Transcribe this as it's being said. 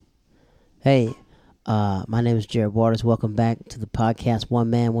Hey, my name is Jared Waters. Welcome back to the podcast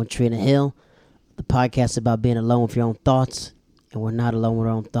One Man, One Tree in a Hill. The podcast about being alone with your own thoughts. And we're not alone with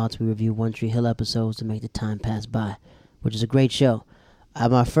our own thoughts. We review One Tree Hill episodes to make the time pass by, which is a great show. I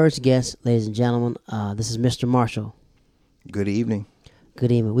have my first guest, ladies and gentlemen. This is Mr. Marshall. Good evening.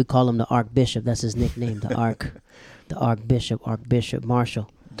 Good evening. We call him the Archbishop. That's his nickname, the Archbishop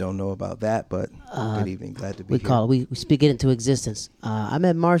Marshall. Don't know about that, but good evening. Glad to be here. We speak it into existence. I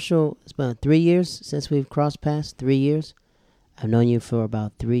met Marshall. It's been 3 years since we've crossed paths. 3 years. I've known you for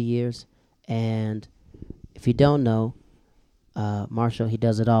about 3 years. And if you don't know, Marshall, he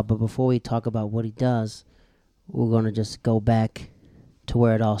does it all. But before we talk about what he does, we're going to just go back to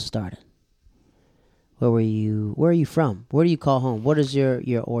where it all started. Where are you from? Where do you call home? What is your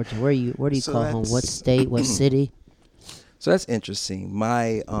origin? Where do you call home? What state? What city? So that's interesting.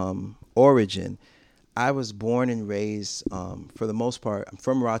 My origin, I was born and raised, for the most part, I'm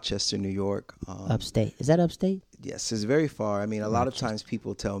from Rochester, New York. Upstate. Is that upstate? Yes, it's very far. I mean, a lot of times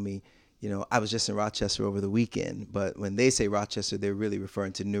people tell me, I was just in Rochester over the weekend. But when they say Rochester, they're really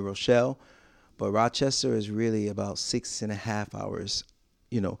referring to New Rochelle. But Rochester is really about 6.5 hours,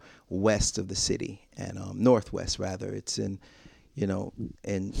 west of the city and northwest, rather. It's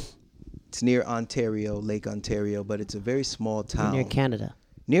it's near Ontario, Lake Ontario, but it's a very small town. Near Canada.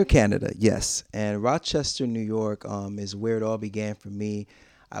 Near Canada, yes. And Rochester, New York, is where it all began for me.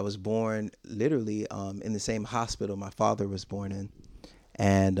 I was born literally in the same hospital my father was born in.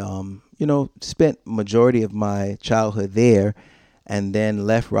 And, spent majority of my childhood there and then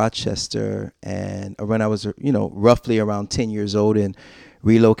left Rochester. And when I was, roughly around 10 years old and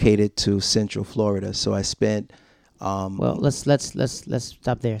relocated to Central Florida. So I spent... well, let's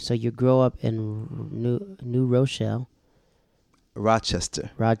stop there. So you grew up in New Rochelle. Rochester.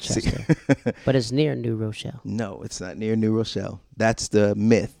 But it's near New Rochelle. No, it's not near New Rochelle. That's the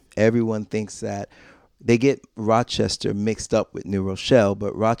myth. Everyone thinks that they get Rochester mixed up with New Rochelle,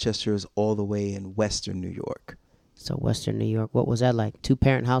 but Rochester is all the way in western New York. So western New York, what was that like?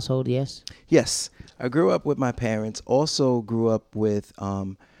 2-parent household, yes? Yes. I grew up with my parents. Also grew up with...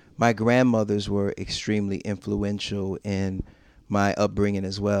 my grandmothers were extremely influential in my upbringing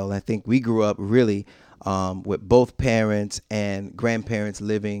as well. I think we grew up really with both parents and grandparents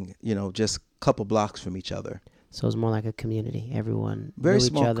living, just a couple blocks from each other. So it's more like a community. Everyone very knew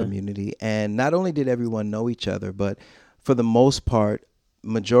small each other. Community. And not only did everyone know each other, but for the most part,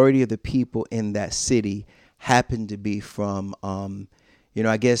 majority of the people in that city happened to be from,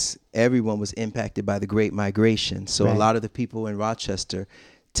 I guess everyone was impacted by the Great Migration. So Right. A lot of the people in Rochester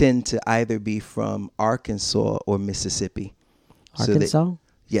tend to either be from Arkansas or Mississippi. Arkansas?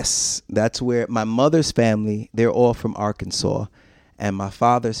 Yes, that's where my mother's family, they're all from Arkansas, and my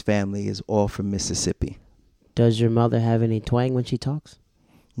father's family is all from Mississippi. Does your mother have any twang when she talks?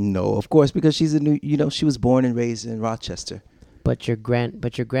 No, of course, because she's she was born and raised in Rochester. But your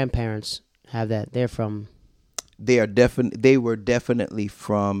grandparents have that. They're from They were definitely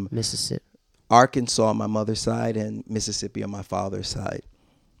from Mississippi. Arkansas on my mother's side and Mississippi on my father's side.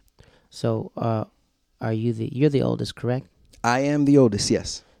 So, you're the oldest, correct? I am the oldest,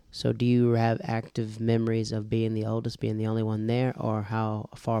 yes. So do you have active memories of being the oldest, being the only one there, or how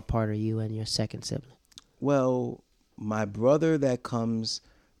far apart are you and your second sibling? Well, my brother that comes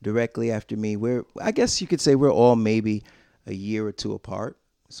directly after me, I guess you could say we're all maybe a year or two apart.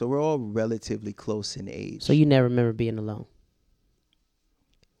 So we're all relatively close in age. So you never remember being alone?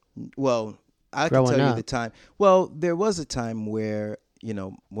 Well, I can Growing tell you up. the time. Well, there was a time where,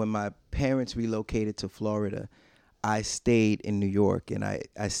 when my parents relocated to Florida, I stayed in New York and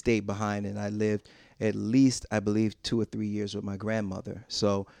I stayed behind and I lived at least, I believe, 2 or 3 years with my grandmother.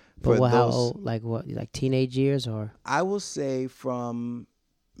 So But how old? Like what? Like teenage years, or? I will say from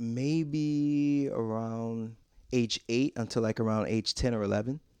maybe around age 8 until like around age 10 or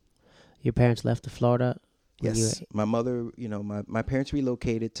 11. Your parents left to Florida? Yes. My mother, my parents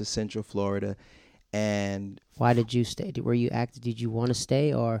relocated to Central Florida. And Why did you stay? Were you active? Did you want to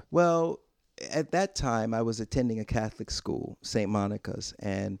stay, or? well, at that time I was attending a Catholic school, St. Monica's,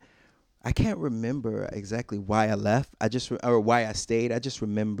 and I can't remember exactly why I left. Or why I stayed. I just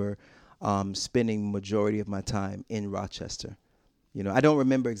remember spending majority of my time in Rochester. I don't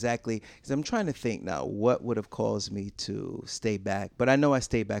remember exactly because I'm trying to think now what would have caused me to stay back. But I know I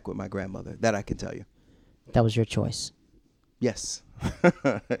stayed back with my grandmother. That I can tell you. That was your choice. Yes.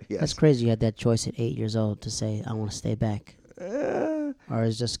 Yes. That's crazy. You had that choice at 8 years old to say, I want to stay back. Or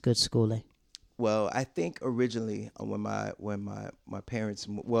is just good schooling? Well, I think originally when my parents,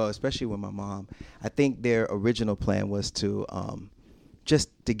 well, especially when my mom, I think their original plan was to just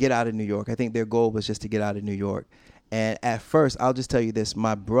to get out of New York. I think their goal was just to get out of New York. And at first, I'll just tell you this: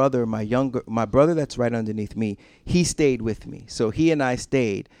 my brother that's right underneath me, he stayed with me. So he and I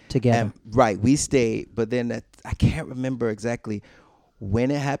stayed Together. And, right, we stayed. But then I can't remember exactly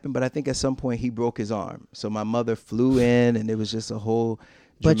when it happened, but I think at some point he broke his arm. So my mother flew in, and it was just a whole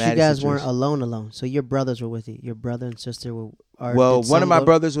But dramatic you guys situation. weren't alone. So your brothers were with you. Your brother and sister were. Well, one of my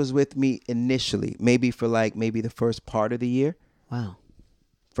brothers was with me initially, maybe for maybe the first part of the year. Wow.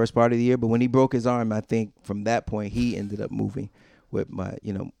 First part of the year, but when he broke his arm, I think from that point he ended up moving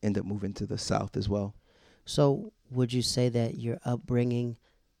ended up moving to the South as well. So would you say that your upbringing,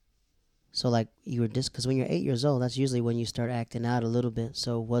 so like you were because when you're 8 years old, that's usually when you start acting out a little bit.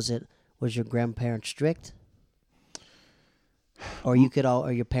 So was your grandparents strict? Or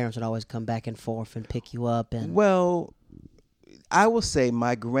or your parents would always come back and forth and pick you up? And Well, I will say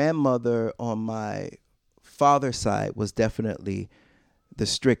my grandmother on my father's side was definitely the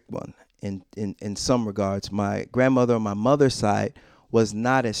strict one in some regards. My grandmother on my mother's side was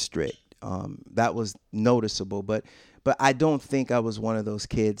not as strict. That was noticeable, but I don't think I was one of those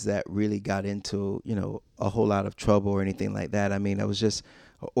kids that really got into, a whole lot of trouble or anything like that. I mean, I was just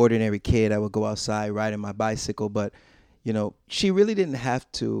an ordinary kid. I would go outside riding my bicycle, but she really didn't have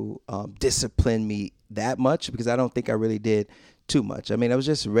to discipline me that much because I don't think I really did too much. I mean, I was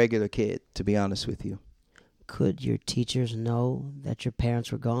just a regular kid, to be honest with you. Could your teachers know that your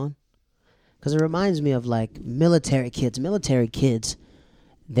parents were gone? Because it reminds me of like military kids. Military kids,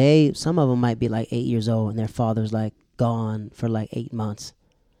 some of them might be like 8 years old and their father's like gone for like 8 months.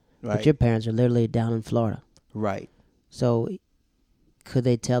 Right. But your parents are literally down in Florida. Right. So could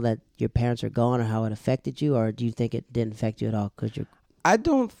they tell that your parents are gone or how it affected you, or do you think it didn't affect you at all? I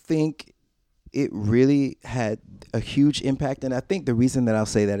don't think it really had a huge impact, and I think the reason that I'll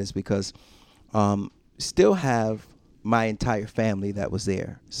say that is because still have my entire family that was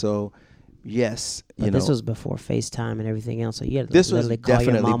there. So yes, but this was before FaceTime and everything else, so you had to this literally was call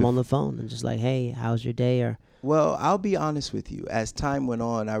your definitely mom on the phone and just like, hey, how's your day? Or well, I'll be honest with you. As time went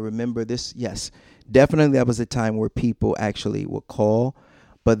on, I remember this. Yes, definitely that was a time where people actually would call,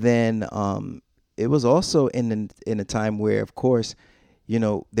 but then it was also in a time where, of course,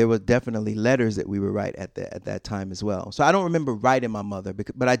 there were definitely letters that we would write at that time as well. So I don't remember writing my mother,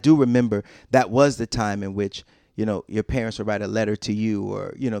 but I do remember that was the time in which, your parents would write a letter to you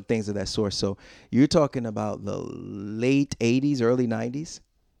or, things of that sort. So you're talking about the late 80s, early 90s.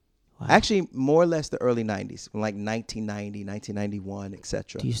 Wow. Actually, more or less the early 90s, like 1990, 1991,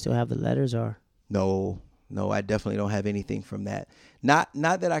 etc. Do you still have the letters or? No, I definitely don't have anything from that. Not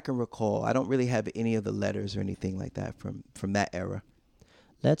that I can recall. I don't really have any of the letters or anything like that from that era.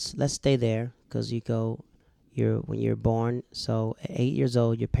 Let's stay there because when you're born. So at 8 years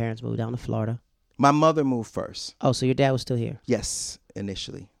old, your parents moved down to Florida. My mother moved first. Oh, so your dad was still here? Yes,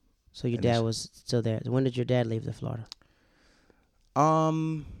 initially. So your dad was still there. When did your dad leave to Florida?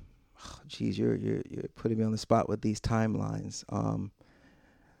 Geez, you're putting me on the spot with these timelines.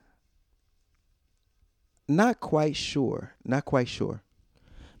 Not quite sure.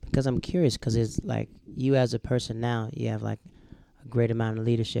 Because I'm curious, because it's like you as a person now, you have like a great amount of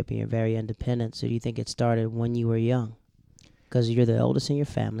leadership and you're very independent. So do you think it started when you were young? Because you're the oldest in your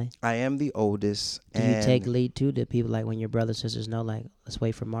family. I am the oldest. Do you take lead too? Did people like when your brothers and sisters know, like, let's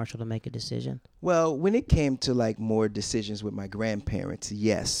wait for Marshall to make a decision? Well, when it came to like more decisions with my grandparents,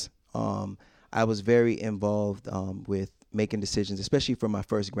 yes. I was very involved with making decisions, especially for my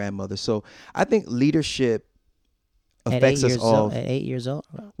first grandmother. So I think leadership affects us all. At 8 years old?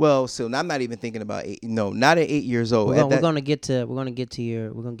 Well, so I'm not even thinking about 8. No, not at 8 years old. We're going to get to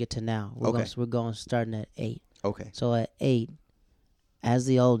now. Okay. We're going starting at 8. Okay. So at 8, as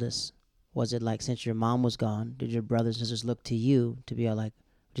the oldest, was it like since your mom was gone, did your brothers and sisters look to you to be like,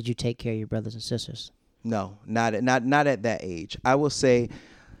 did you take care of your brothers and sisters? No, not at that age. I will say,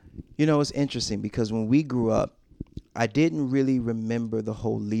 it's interesting because when we grew up, I didn't really remember the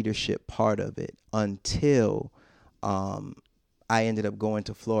whole leadership part of it until I ended up going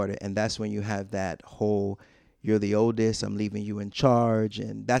to Florida. And that's when you have that whole, you're the oldest, I'm leaving you in charge.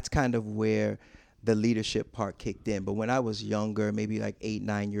 And that's kind of where the leadership part kicked in. But when I was younger, maybe like 8,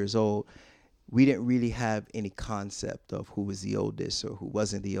 9 years old, we didn't really have any concept of who was the oldest or who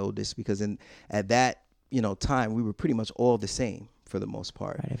wasn't the oldest, because at that time we were pretty much all the same for the most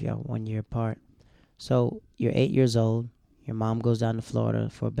part. Right, if y'all 1 year apart. So you're 8 years old. Your mom goes down to Florida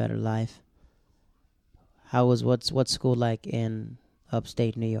for a better life. What's school like in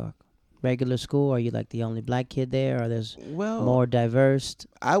upstate New York? Regular school? Are you like the only black kid there, or there's more diverse?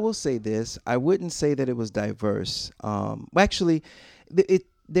 I will say this. I wouldn't say that it was diverse. Actually,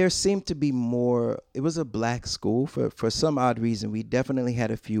 there seemed to be more. It was a black school for some odd reason. We definitely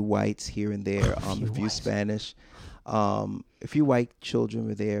had a few whites here and there, a few Spanish. A few white children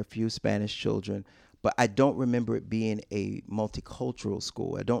were there, a few Spanish children, but I don't remember it being a multicultural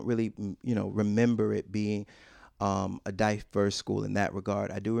school. I don't really, remember it being a diverse school in that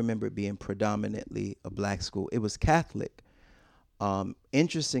regard. I do remember it being predominantly a black school. It was Catholic.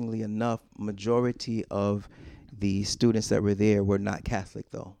 Interestingly enough, majority of the students that were there were not Catholic,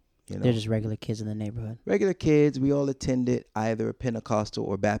 though. They're just regular kids in the neighborhood. Regular kids. We all attended either a Pentecostal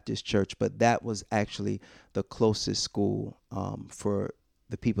or Baptist church, but that was actually the closest school for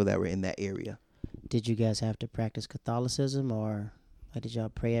the people that were in that area. Did you guys have to practice Catholicism, or did y'all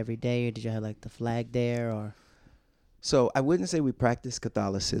pray every day, or did y'all have like the flag there, or? So I wouldn't say we practiced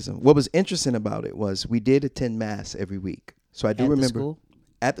Catholicism. What was interesting about it was we did attend Mass every week. So I do remember the school?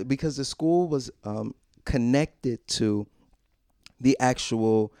 Because the school was connected to the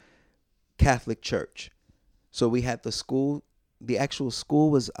actual Catholic church. So we had the school. The actual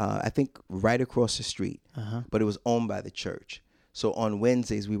school was, I think, right across the street, but it was owned by the church. So on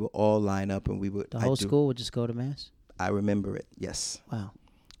Wednesdays, we would all line up and we would. The whole school would just go to Mass? I remember it, yes. Wow.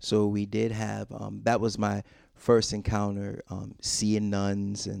 So we did have, that was my first encounter, seeing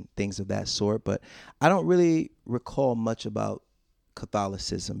nuns and things of that sort. But I don't really recall much about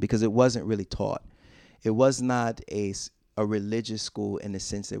Catholicism because it wasn't really taught. It was not a religious school in the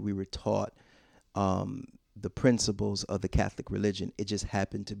sense that we were taught the principles of the Catholic religion. It just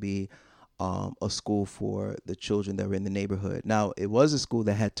happened to be a school for the children that were in the neighborhood. Now, it was a school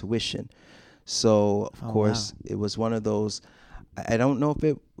that had tuition. So, of course, wow. It was one of those, I don't know if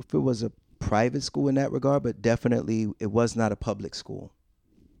it was a private school in that regard, but definitely it was not a public school.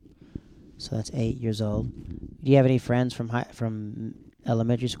 So that's 8 years old. Do you have any friends from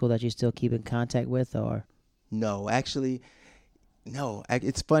elementary school that you still keep in contact with, or? No, actually, no.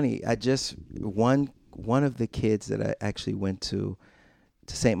 It's funny. I just one of the kids that I actually went to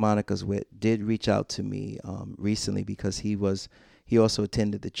St. Monica's with did reach out to me recently because he also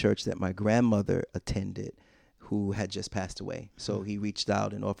attended the church that my grandmother attended, who had just passed away. So he reached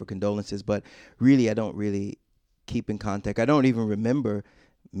out and offered condolences. But really, I don't really keep in contact. I don't even remember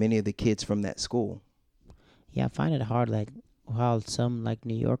many of the kids from that school. Yeah, I find it hard. Like, while some like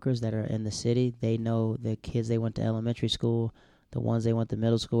New Yorkers that are in the city, they know the kids they went to elementary school, the ones they went to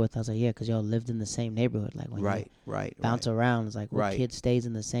middle school with. I was like, yeah, because y'all lived in the same neighborhood. Like when you bounce around, it's like, what kid stays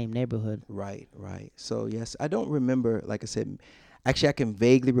in the same neighborhood? Right. So yes, I don't remember. Like I said, actually, I can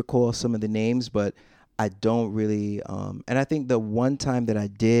vaguely recall some of the names, but I don't really. And I think the one time that I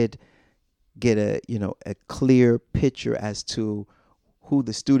did get a clear picture as to who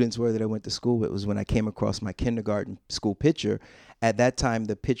the students were that I went to school with was when I came across my kindergarten school picture. At that time,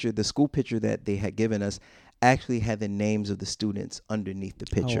 the school picture that they had given us actually had the names of the students underneath the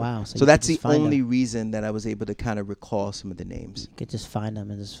picture. Oh, wow. So that's the only reason that I was able to kind of recall some of the names. You could just find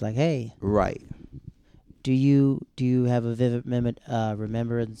them and just like, hey. Right. Do you have a vivid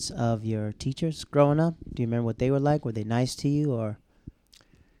remembrance of your teachers growing up? Do you remember what they were like? Were they nice to you, or?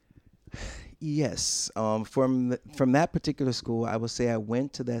 Yes. From that particular school, I would say I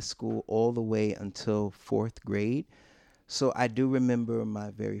went to that school all the way until 4th grade. So I do remember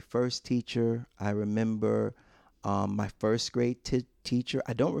my very first teacher. I remember my first grade teacher.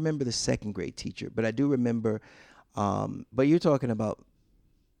 I don't remember the 2nd grade teacher, but I do remember. But you're talking about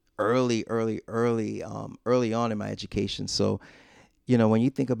early on in my education. So, when you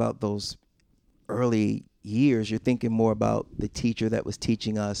think about those early years, you're thinking more about the teacher that was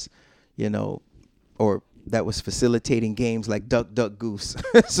teaching us, or that was facilitating games like Duck, Duck, Goose.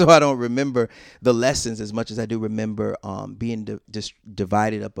 So I don't remember the lessons as much as I do remember being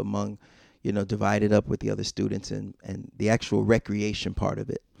divided up with the other students and the actual recreation part of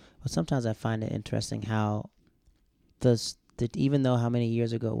it. Well, sometimes I find it interesting how even though how many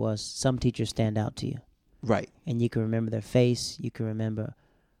years ago it was, some teachers stand out to you. Right. And you can remember their face. You can remember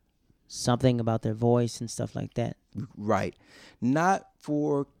something about their voice and stuff like that. Right. Not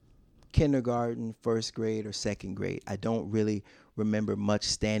for kindergarten, 1st grade, or 2nd grade. I don't really remember much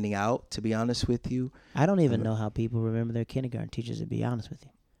standing out, to be honest with you. I don't even know how people remember their kindergarten teachers, to be honest with you.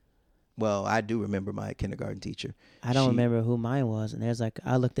 Well, I do remember my kindergarten teacher. I don't remember who mine was, and there's like,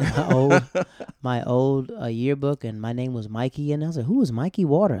 I looked at my old yearbook, and my name was Mikey, and I was like, who was Mikey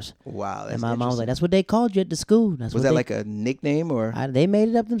Waters? Wow, that's and my mom was like, that's what they called you at the school. Was that like a nickname, or? They made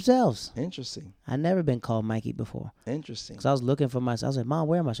it up themselves. Interesting. I never been called Mikey before. Interesting. Because I was looking for myself. I was like, Mom,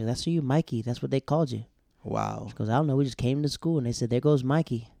 where am I? She said, that's you, Mikey. That's what they called you. Wow. She goes, I don't know. We just came to school, and they said, there goes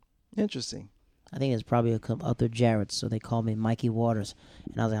Mikey. Interesting. I think there's probably a couple other Jarretts, so they call me Mikey Waters.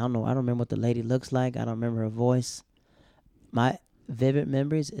 And I was like, I don't know. I don't remember what the lady looks like. I don't remember her voice. My vivid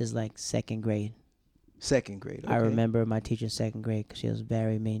memories is like 2nd grade. 2nd grade, okay. I remember my teacher in 2nd grade because she was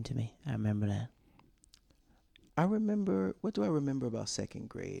very mean to me. I remember that. I remember, what do I remember about second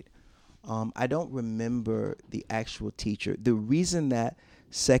grade? I don't remember the actual teacher. The reason that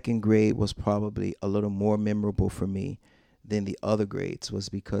second grade was probably a little more memorable for me than the other grades was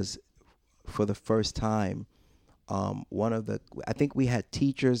because for the first time, one of the, I think we had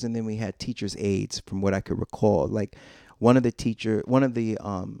teachers and then we had teachers' aides from what I could recall. Like one of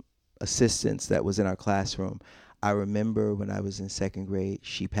the assistants that was in our classroom, I remember when I was in second grade,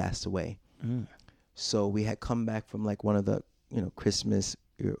 she passed away. Mm. So we had come back from like one of the, Christmas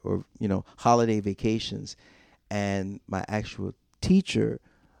or holiday vacations, and my actual teacher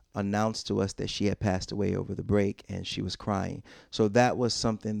announced to us that she had passed away over the break, and she was crying. So that was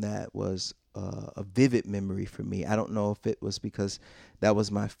something that was a vivid memory for me. I don't know if it was because that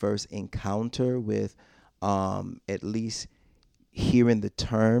was my first encounter with at least hearing the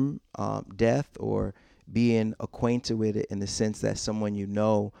term death, or being acquainted with it in the sense that someone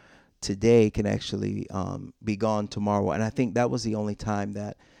today can actually be gone tomorrow. And I think that was the only time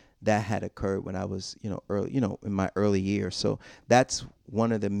that had occurred when I was, early, in my early years. So that's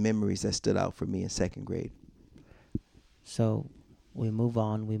one of the memories that stood out for me in second grade. So we move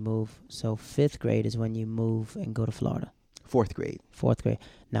on. So fifth grade is when you move and go to Florida. Fourth grade. Fourth grade.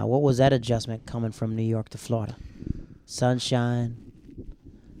 Now, what was that adjustment coming from New York to Florida? Sunshine,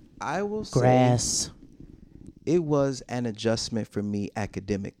 I will grass. say it was an adjustment for me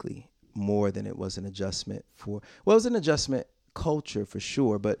academically more than it was an adjustment it was an adjustment culture for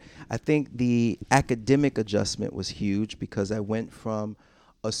sure, but I think the academic adjustment was huge because I went from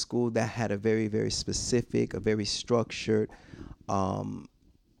a school that had a very, very specific, a very structured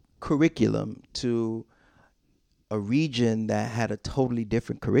curriculum to a region that had a totally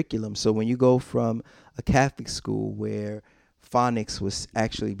different curriculum. So when you go from a Catholic school where phonics was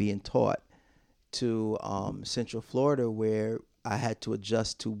actually being taught to Central Florida, where I had to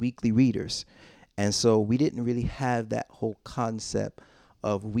adjust to weekly readers. And so we didn't really have that whole concept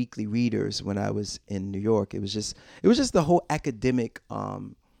of weekly readers when I was in New York. It was just the whole academic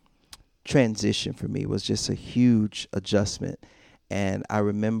transition for me was just a huge adjustment. And I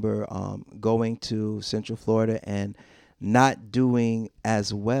remember going to Central Florida and not doing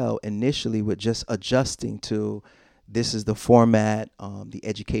as well initially with just adjusting to this is the format, the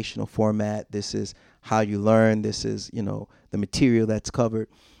educational format. This is how you learn. This is, the material that's covered.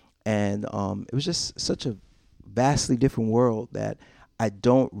 And it was just such a vastly different world that I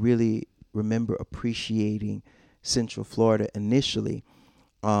don't really remember appreciating Central Florida initially.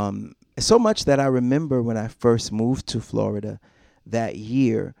 So much that I remember when I first moved to Florida that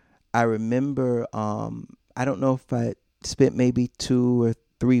year, I remember, I don't know if I spent maybe 2 or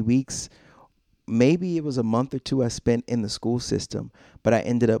 3 weeks, maybe it was a month or two I spent in the school system, but I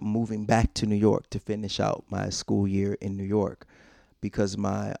ended up moving back to New York to finish out my school year in New York because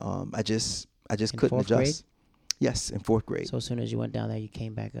my I just couldn't adjust. Grade? Yes, in fourth grade. So as soon as you went down there, you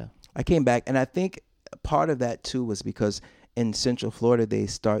came back up. I came back, and I think part of that too was because in Central Florida they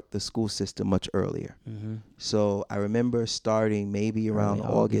start the school system much earlier. Mm-hmm. So I remember starting maybe around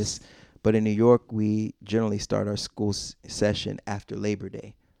Early August, but in New York we generally start our school session after Labor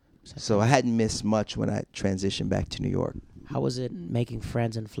Day. So I hadn't missed much when I transitioned back to New York. How was it making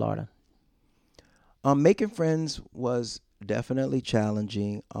friends in Florida? Making friends was definitely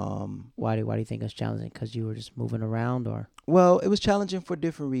challenging. Why do you think it was challenging? Because you were just moving around, or? Well, it was challenging for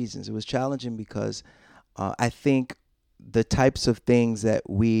different reasons. It was challenging because I think the types of things that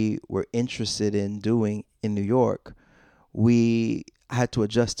we were interested in doing in New York, we had to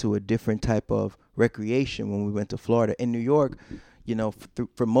adjust to a different type of recreation when we went to Florida. In New York,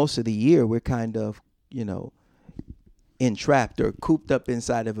 for most of the year, we're kind of, entrapped or cooped up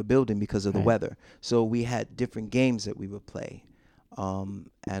inside of a building because of the weather. So we had different games that we would play. And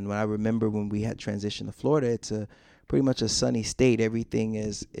when I remember when we had transitioned to Florida, it's pretty much a sunny state. Everything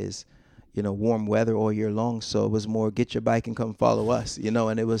is warm weather all year long. So it was more get your bike and come follow us,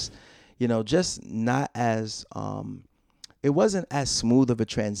 and it was, just not as, it wasn't as smooth of a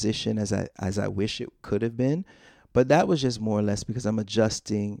transition as I wish it could have been. But that was just more or less because I'm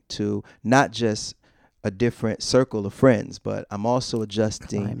adjusting to not just a different circle of friends, but I'm also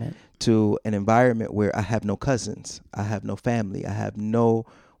adjusting to an environment where I have no cousins, I have no family, I have no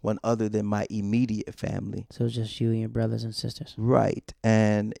one other than my immediate family. So it's just you and your brothers and sisters. Right.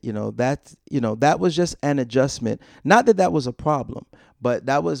 And, that was just an adjustment. Not that that was a problem, but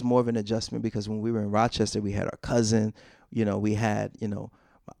that was more of an adjustment because when we were in Rochester, we had our cousin, we had,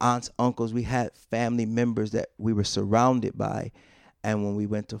 aunts, uncles, we had family members that we were surrounded by. And when we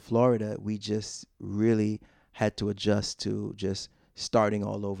went to Florida, we just really had to adjust to just starting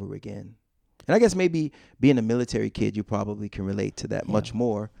all over again. And I guess maybe being a military kid, you probably can relate to that Yeah. much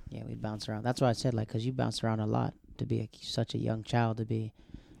more. Yeah, we'd bounce around. That's why I said, like, because you bounced around a lot to be such a young child, to be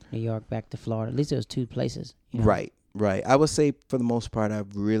New York back to Florida. At least it was two places. You know? Right, right. I would say for the most part,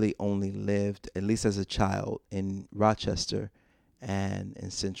 I've really only lived, at least as a child, in Rochester and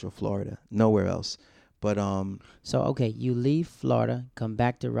in Central Florida. Nowhere else. But So, okay, you leave Florida, come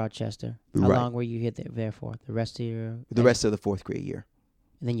back to Rochester. How Right. long were you here there for? The rest of your... the rest of the fourth grade year.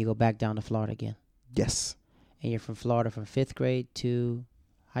 And then you go back down to Florida again. Yes. And you're from Florida from 5th grade to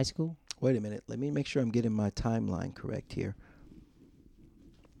high school? Wait a minute. Let me make sure I'm getting my timeline correct here.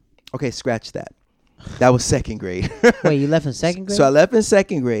 Okay, scratch that. That was second grade. Wait, you left in 2nd grade? So I left in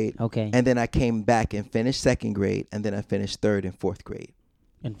second grade, Okay, and then I came back and finished second grade, and then I finished third and fourth grade.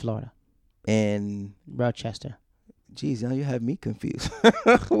 in Florida. And Rochester. geez, now you have me confused.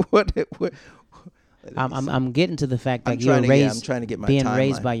 what I'm getting to the fact that I'm you were trying to raised... I'm trying to get my being timeline.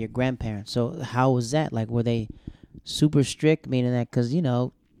 raised by your grandparents. So how was that? Like, were they super strict? Meaning that, because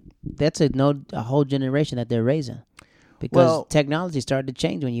that's a whole generation that they're raising, because Well- technology started to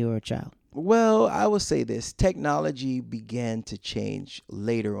change when you were a child. Well, I will say this. Technology began to change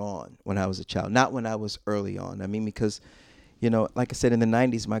later on when I was a child, not when I was early on. I mean, because, like I said, in the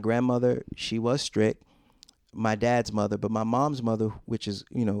 90s, my grandmother, she was strict. My dad's mother, but my mom's mother, which is,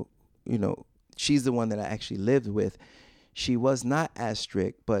 she's the one that I actually lived with. She was not as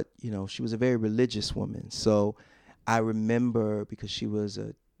strict, but, she was a very religious woman. So I remember, because she was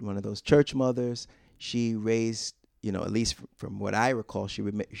one of those church mothers, she raised, at least from what I recall, she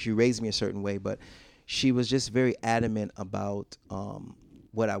raised me a certain way, but she was just very adamant about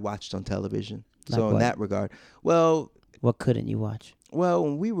what I watched on television. Like so in what? that regard, well, What couldn't you watch?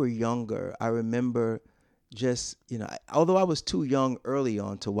 when we were younger, I remember just, although I was too young early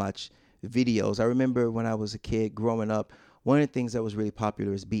on to watch videos, I remember when I was a kid growing up, one of the things that was really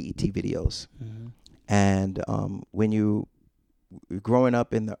popular is BET videos. Mm-hmm. And when you growing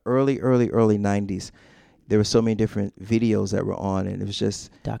up in the early 90s, there were so many different videos that were on, and it was just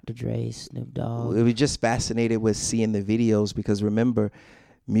Dr. Dre, Snoop Dogg. we were just fascinated with seeing the videos, because remember,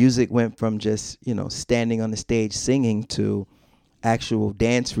 music went from just standing on the stage singing to actual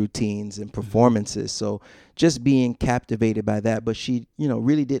dance routines and performances. So just being captivated by that. But she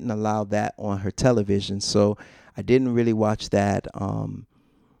really didn't allow that on her television, so I didn't really watch that.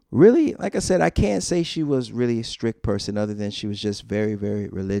 Really, like I said, I can't say she was really a strict person, other than she was just very, very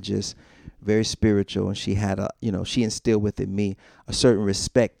religious, very spiritual, and she had she instilled within me a certain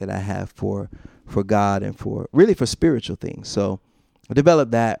respect that I have for God and for spiritual things. So I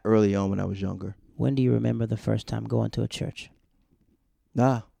developed that early on when I was younger. When do you remember the first time going to a church?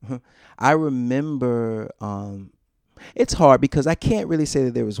 I remember, it's hard because I can't really say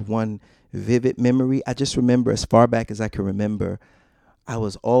that there was one vivid memory. I just remember, as far back as I can remember, I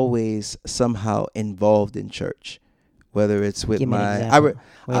was always somehow involved in church, whether it's with Give me an my, example. Were you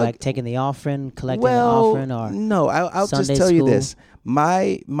I'll- like taking the offering, collecting the offering, or no, I'll just Sunday tell you school? this.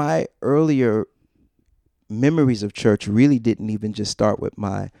 My earlier memories of church really didn't even just start with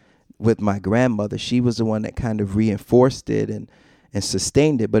my grandmother. She was the one that kind of reinforced it and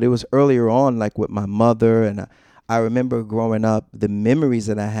sustained it. But it was earlier on, like with my mother. And I remember growing up, the memories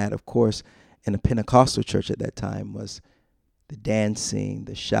that I had, of course, in a Pentecostal church at that time was the dancing,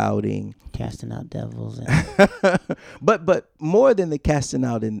 the shouting. casting out devils? And but more than the casting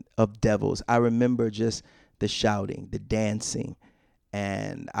out of devils, I remember just the shouting, the dancing.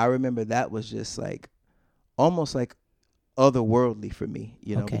 And I remember that was just like almost like otherworldly for me,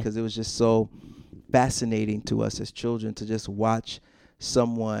 Okay. because it was just so fascinating to us as children to just watch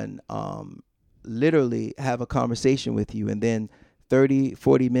someone literally have a conversation with you, and then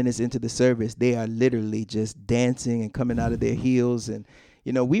 30-40 minutes into the service, they are literally just dancing and coming out of their heels. And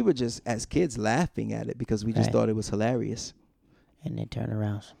we were just, as kids, laughing at it because we just Right. thought it was hilarious. and they turn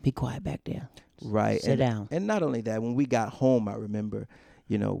around. Be quiet back there. Right. Sit down. And not only that, when we got home, I remember,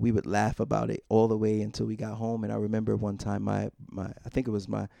 we would laugh about it all the way until we got home. And I remember one time I think it was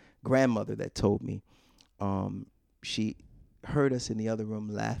my grandmother that told me, she heard us in the other room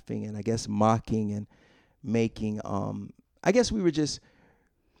laughing and I guess mocking and making, I guess we were just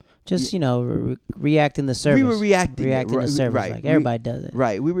reacting the service. We were reacting to service. right. Like everybody does it.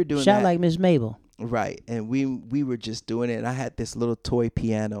 Right. We were doing Shout that. like Miss Mabel. Right. And we were just doing it. And I had this little toy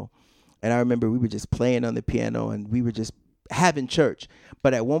piano. And I remember we were just playing on the piano and we were just having church.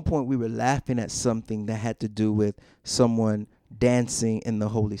 But at one point we were laughing at something that had to do with someone dancing in the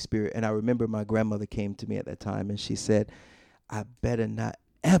Holy Spirit. And I remember my grandmother came to me at that time and she said, I better not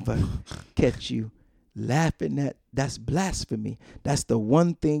ever catch you laughing at, that's blasphemy. That's the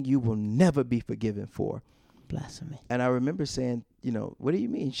one thing you will never be forgiven for. Blasphemy. And I remember saying, what do you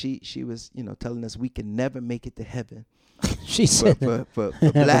mean? She was, telling us we can never make it to heaven She said that. for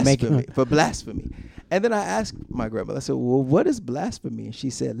For blasphemy, making- for blasphemy. And then I asked my grandmother, I said, well, what is blasphemy? And she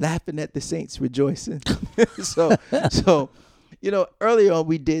said, laughing at the saints rejoicing. so, early on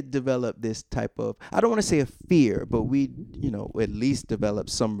we did develop this type of, I don't want to say a fear, but we, at least developed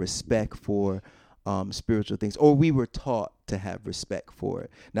some respect for spiritual things, or we were taught to have respect for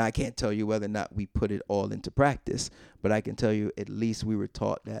it. Now, I can't tell you whether or not we put it all into practice, but I can tell you at least we were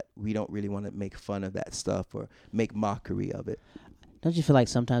taught that we don't really want to make fun of that stuff or make mockery of it. Don't you feel like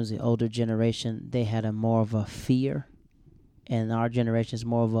sometimes the older generation, they had a more of a fear, and our generation is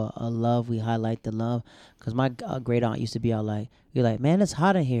more of a love? We highlight the love. Because my great aunt used to be all like, you're like, man, it's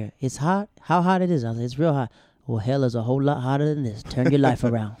hot in here. It's hot. How hot it is? I said, it's real hot. Well, hell is a whole lot hotter than this. Turn your life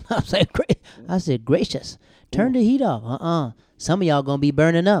around. I said, gracious. Turn the heat off. Some of y'all gonna be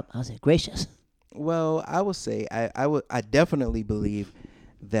burning up. I said, gracious. Well, I will say I definitely believe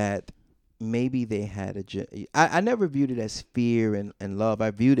that maybe they had I never viewed it as fear and love.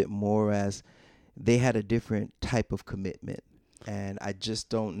 I viewed it more as they had a different type of commitment, and I just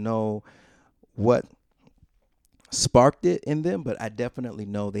don't know what sparked it in them, but I definitely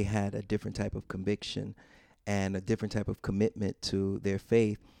know they had a different type of conviction and a different type of commitment to their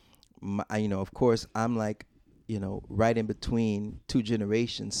faith. Of course, I'm like, right in between two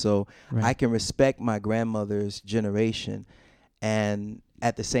generations. So Right. I can respect my grandmother's generation and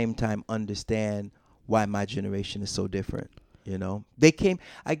at the same time understand why my generation is so different.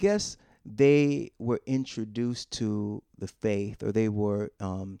 I guess they were introduced to the faith, or they were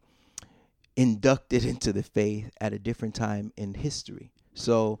inducted into the faith at a different time in history.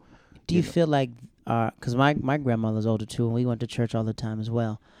 So Do you feel like, because my grandmother's older too, and we went to church all the time as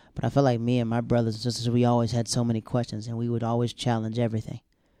well. But I feel like me and my brothers and sisters, we always had so many questions, and we would always challenge everything.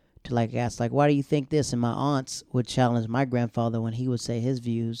 To like ask, like, why do you think this? And my aunts would challenge my grandfather when he would say his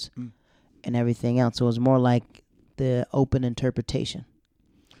views and everything else. So it was more like the open interpretation.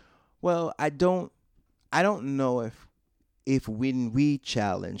 Well, I don't know if when we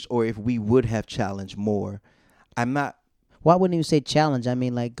challenged, or if we would have challenged more. I'm not. Why wouldn't you say challenge? I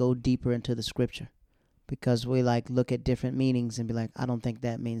mean, like, go deeper into the scripture. Because we like look at different meanings and be like, I don't think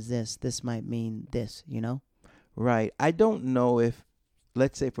that means this. This might mean this, Right. I don't know if,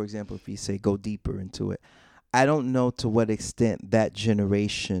 let's say, for example, if you say go deeper into it, I don't know to what extent that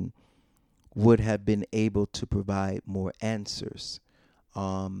generation would have been able to provide more answers.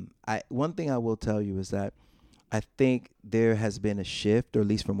 One thing I will tell you is that I think there has been a shift, or at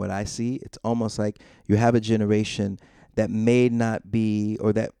least from what I see, it's almost like you have a generation that may not be,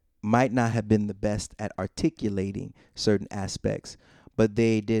 or that might not have been the best at articulating certain aspects, but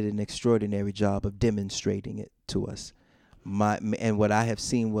they did an extraordinary job of demonstrating it to us. And what I have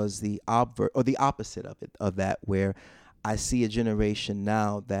seen was the opposite of that, where I see a generation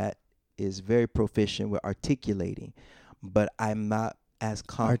now that is very proficient with articulating, but I'm not as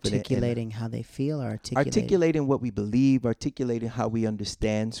confident articulating how they feel, or articulating what we believe, articulating how we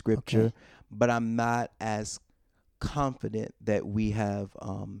understand scripture, Okay. but I'm not as confident that we have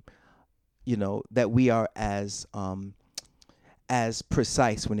that we are as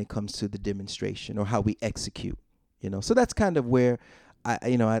precise when it comes to the demonstration or how we execute. So that's kind of where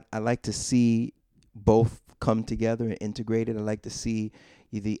I like to see both come together and integrated. I like to see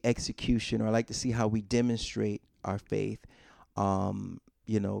the execution, or I like to see how we demonstrate our faith,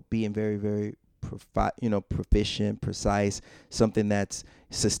 being very, very proficient, precise, something that's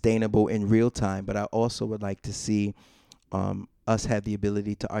sustainable in real time. But I also would like to see us have the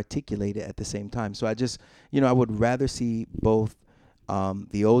ability to articulate it at the same time. So I just, I would rather see both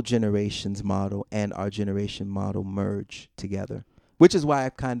the old generation's model and our generation model merge together, which is why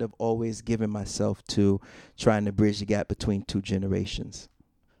I've kind of always given myself to trying to bridge the gap between two generations.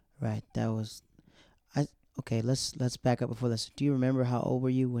 Right. Okay, let's back up before this. Do you remember how old were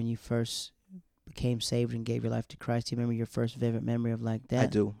you when you first became saved and gave your life to Christ? Do you remember your first vivid memory of like that? I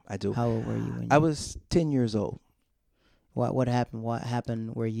do. How old were you? I was 10 years old. What happened? What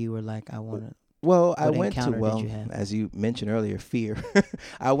happened where you were like, I want to? Well, I What went to, encounter did you have? as you mentioned earlier, fear.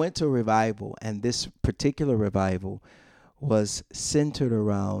 I went to a revival, and this particular revival was centered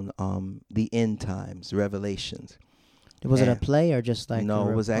around the end times, Revelations. Was it a play or just like? No,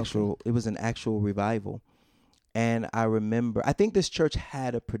 it was actual. Okay. It was an actual revival. And I remember, I think this church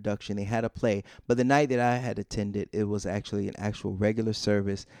had a production. They had a play. But the night that I had attended, it was actually an actual regular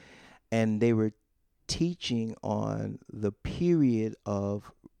service. And they were teaching on the period of,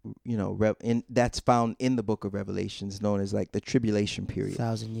 that's found in the book of Revelations, known as like the tribulation period.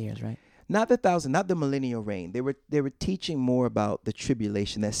 1,000 years, right? not the millennial reign. They were teaching more about the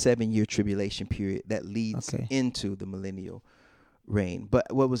tribulation, that 7-year tribulation period that leads Okay. into the millennial reign.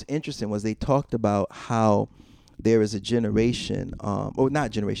 But what was interesting was they talked about how there is a generation, or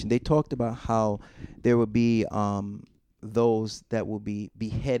not generation. They talked about how there will be those that will be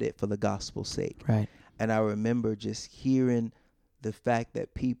beheaded for the gospel's sake. Right. And I remember just hearing the fact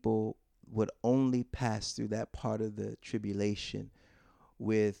that people would only pass through that part of the tribulation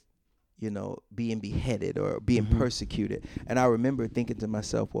with, being beheaded or being persecuted. And I remember thinking to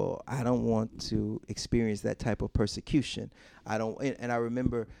myself, well, I don't want to experience that type of persecution. And I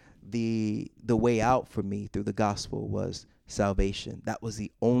remember the way out for me through the gospel was salvation. That was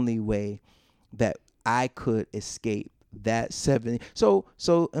the only way that I could escape that 7. So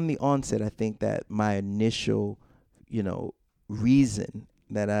in the onset, I think that my initial, reason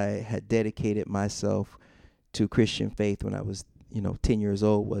that I had dedicated myself to Christian faith when I was, 10 years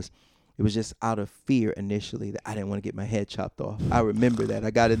old was, it was just out of fear initially that I didn't want to get my head chopped off. I remember that. I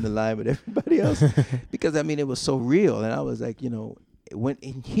got in the line with everybody else because, it was so real. And I was like, when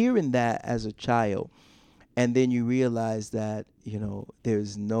in hearing that as a child, and then you realize that,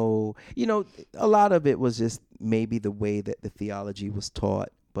 there's no, a lot of it was just maybe the way that the theology was taught.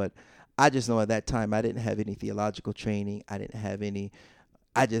 But I just know at that time I didn't have any theological training.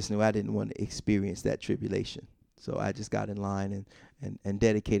 I just knew I didn't want to experience that tribulation. So I just got in line and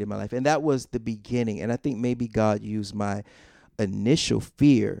dedicated my life. And that was the beginning. And I think maybe God used my initial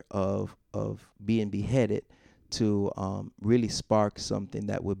fear of being beheaded to really spark something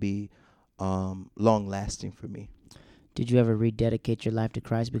that would be long lasting for me. Did you ever rededicate your life to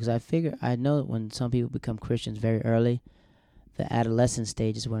Christ? Because I know when some people become Christians very early, the adolescent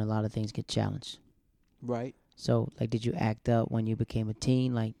stage is when a lot of things get challenged. Right. So, did you act up when you became a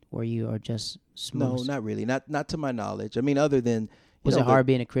teen? Were you or just smooth? No, not really. Not to my knowledge. Other than was it hard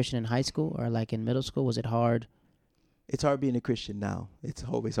being a Christian in high school or in middle school? Was it hard? It's hard being a Christian now. It's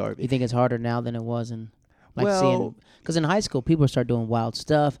always hard. You think it's harder now than it was in? Well, because in high school people start doing wild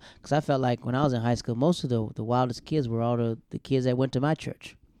stuff. Because I felt like when I was in high school, most of the wildest kids were all the kids that went to my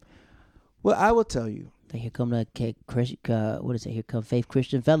church. Well, I will tell you. Here come what is it? Here come Faith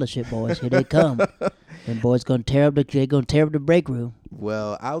Christian Fellowship boys. Here they come. Them boys gonna tear up the break room.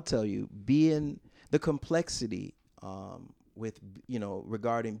 Well, I'll tell you, being the complexity with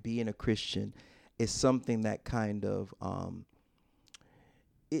regarding being a Christian is something that kind of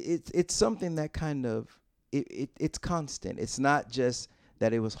it's something that kind of it's constant. It's not just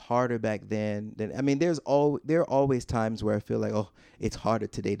that it was harder back then. There are always times where I feel like, oh, it's harder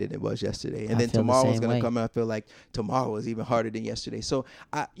today than it was yesterday, and then tomorrow's going to come and I feel like tomorrow is even harder than yesterday. So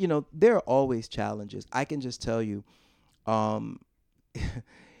there are always challenges. I can just tell you,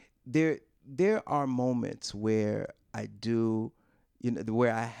 there are moments where I do,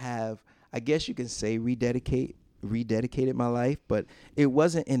 where I have, I guess you can say rededicated my life, but it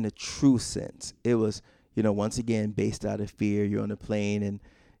wasn't in the true sense. It was, once again, based out of fear. You're on a plane and,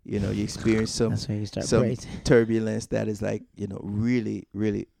 you experience some turbulence that is really,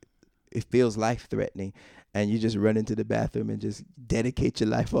 really, it feels life threatening. And you just run into the bathroom and just dedicate your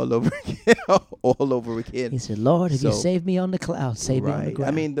life all over again, all over again. He said, Lord, if you save me on the cloud, save me on the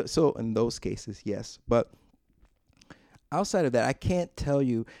ground. So in those cases, yes. But outside of that, I can't tell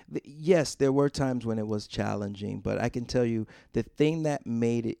you. Yes, there were times when it was challenging, but I can tell you the thing that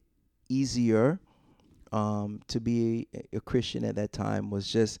made it easier to be a Christian at that time was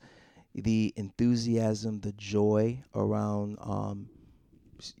just the enthusiasm, the joy around,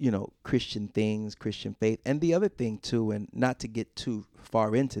 Christian things, Christian faith. And the other thing too, and not to get too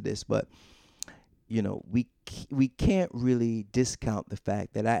far into this, but, we can't really discount the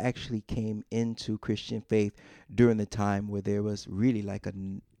fact that I actually came into Christian faith during the time where there was really like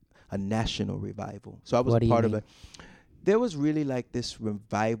a national revival. So I was a part of it. There was really like this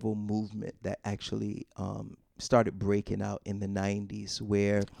revival movement that actually started breaking out in the 90s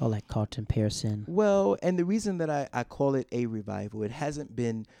where... Oh, like Carlton Pearson. Well, and the reason that I call it a revival, it hasn't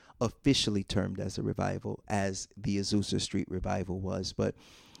been officially termed as a revival as the Azusa Street revival was, but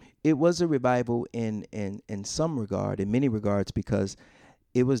it was a revival in some regard, in many regards, because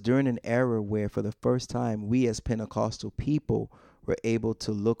it was during an era where for the first time we as Pentecostal people were able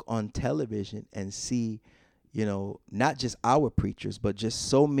to look on television and see, not just our preachers, but just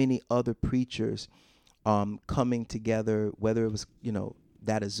so many other preachers coming together, whether it was,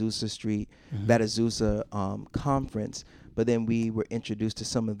 that Azusa Street, that Azusa conference. But then we were introduced to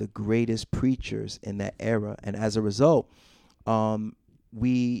some of the greatest preachers in that era. And as a result,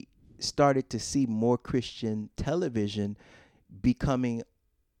 we started to see more Christian television becoming,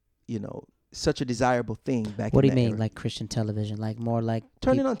 such a desirable thing back What do in you that mean, era. like Christian television? Like more like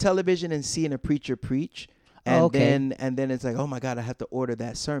Turning on television and seeing a preacher preach, and Oh, okay. then it's like, oh my God, I have to order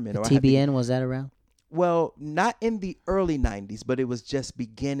that sermon, the or I have to TBN, was that around? well, not in the early 90s, but it was just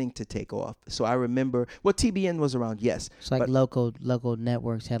beginning to take off. So I remember, well, TBN was around, yes. It's like but, local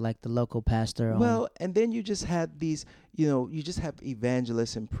networks had like the local pastor on. well, and then you just had these, you just have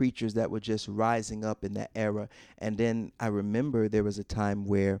evangelists and preachers that were just rising up in that era. And then I remember there was a time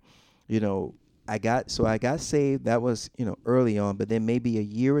where, I got saved. That was, early on. But then maybe a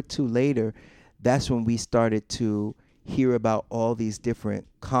year or two later, that's when we started to hear about all these different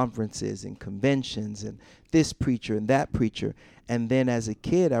conferences and conventions and this preacher and that preacher. And then as a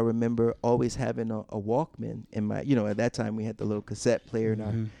kid, I remember always having a Walkman in my, at that time we had the little cassette player in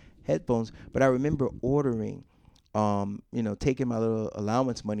our headphones. But I remember ordering, taking my little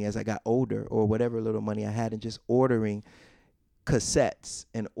allowance money as I got older, or whatever little money I had, and just ordering cassettes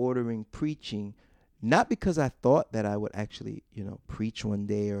and ordering preaching. Not because I thought that I would actually, preach one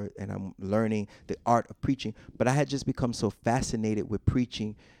day, and I'm learning the art of preaching, but I had just become so fascinated with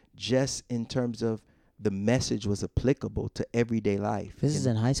preaching, just in terms of the message was applicable to everyday life. This is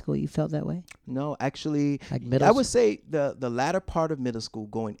in high school you felt that way? No, actually, Like middle I would say the latter part of middle school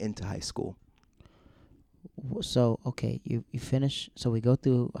going into high school. So, okay, you finish. So we go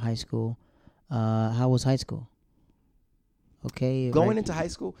through high school. How was high school? Okay. Going into high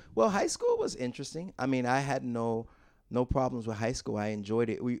school, well, high school was interesting. I mean, I had no problems with high school. I enjoyed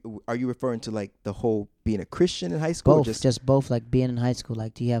it. Are you referring to like the whole being a Christian in high school? Both, just both, like being in high school.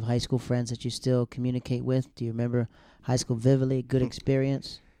 Like, do you have high school friends that you still communicate with? Do you remember high school vividly? Good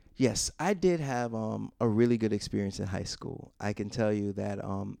experience? Yes, I did have a really good experience in high school. I can tell you that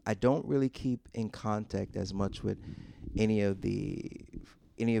I don't really keep in contact as much with any of the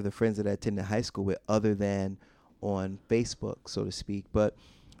friends that I attended high school with, other than on Facebook, so to speak. But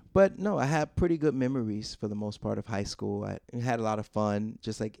no, I have pretty good memories for the most part of high school. I had a lot of fun,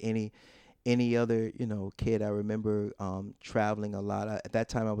 just like any other kid. I remember traveling a lot. At that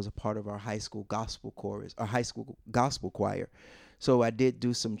time, I was a part of our high school gospel chorus, our high school gospel choir. So I did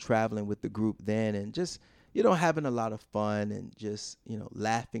do some traveling with the group then, and just having a lot of fun and just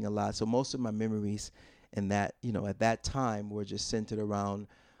laughing a lot. So most of my memories in that at that time were just centered around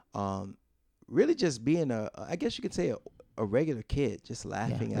really just being I guess you could say a regular kid, just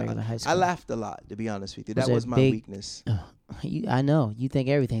laughing. Regular high school. I laughed a lot, to be honest with you. That was my weakness. I know you think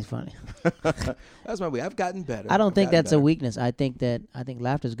everything's funny. That's my weakness. I've gotten better. I don't think that's a weakness. I think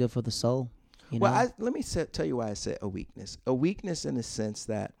laughter is good for the soul. Let me tell you why I said a weakness. A weakness in the sense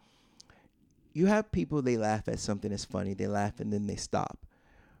that you have people, they laugh at something that's funny, they laugh and then they stop.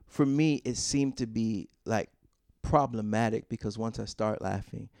 For me, it seemed to be like problematic, because once I start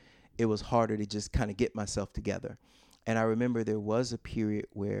laughing, it was harder to just kind of get myself together. And I remember there was a period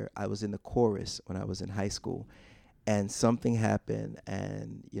where I was in the chorus when I was in high school, and something happened,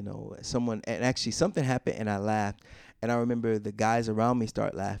 and something happened and I laughed. And I remember the guys around me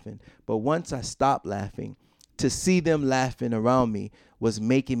start laughing. But once I stopped laughing, to see them laughing around me was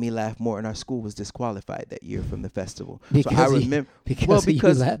making me laugh more. And our school was disqualified that year from the festival. Because so I remember because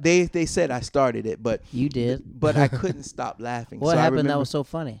they said I started it, but you did. But I couldn't stop laughing. What happened that was so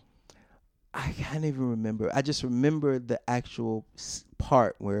funny? I can't even remember. I just remember the actual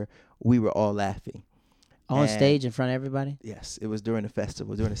part where we were all laughing. On stage in front of everybody? Yes, it was during a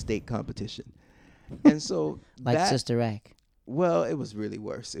festival, during a state competition. And so like Sister Act. Well, it was really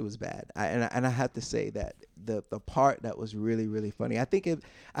worse. It was bad. And I have to say that the part that was really, really funny, I think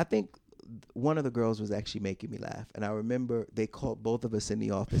one of the girls was actually making me laugh. And I remember they called both of us in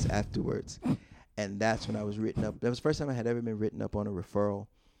the office afterwards. And that's when I was written up. That was the first time I had ever been written up on a referral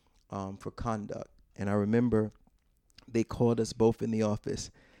for conduct. And I remember they called us both in the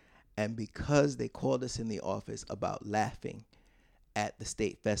office. And because they called us in the office about laughing at the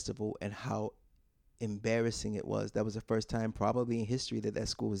state festival and how embarrassing it was, that was the first time probably in history that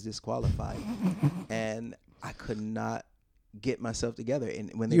school was disqualified. And I could not get myself together.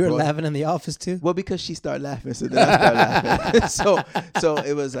 And when you were laughing in the office too? Well, because she started laughing, so then I started laughing. so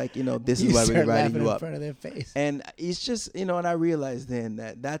it was like, this is why we're writing you up. In front of their face. And it's just, and I realized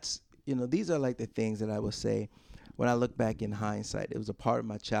then that's, these are like the things that I will say when I look back in hindsight. It was a part of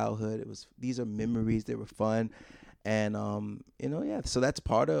my childhood. These are memories. They were fun. And, so that's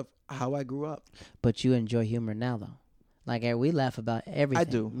part of how I grew up. But you enjoy humor now, though. Like, we laugh about everything. I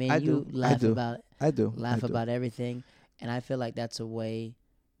do. Me and you laugh about about everything. And I feel like that's a way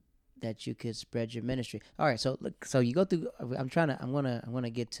that you could spread your ministry. All right, so look, so you go through. I'm trying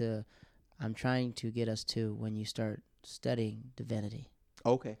to get us to when you start studying divinity.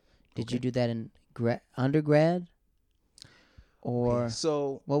 Okay. Did you do that in undergrad? or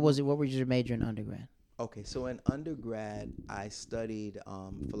So what was it? What was your major in undergrad? okay, so in undergrad I studied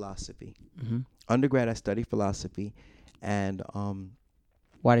philosophy. Mm-hmm. Undergrad I studied philosophy, and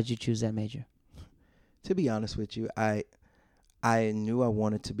Why did you choose that major? to be honest with you, I knew I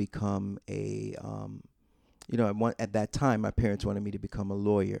wanted to become a at that time my parents wanted me to become a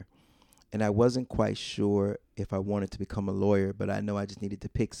lawyer, and I wasn't quite sure if I wanted to become a lawyer, but I know I just needed to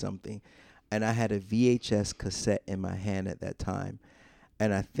pick something. And I had a VHS cassette in my hand at that time,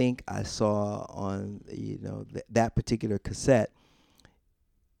 and I think I saw on that particular cassette,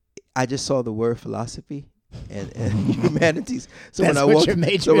 I just saw the word philosophy and humanities. So That's when I what walked, your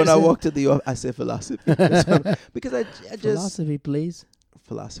major so when is I in? walked to the office, I said philosophy because I just Philosophy, please.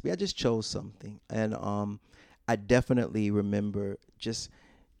 philosophy. I just chose something, and I definitely remember just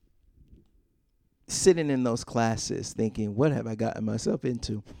sitting in those classes thinking, what have I gotten myself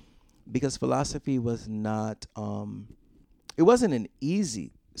into? Because philosophy was not, it wasn't an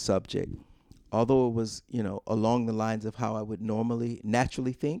easy subject, although it was, along the lines of how I would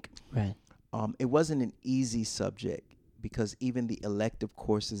naturally think. Right. It wasn't an easy subject because even the elective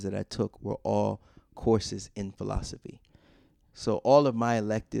courses that I took were all courses in philosophy. So all of my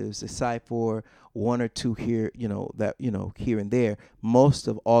electives, aside for one or two here, here and there, most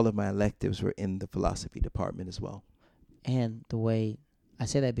of all of my electives were in the philosophy department as well. And the way I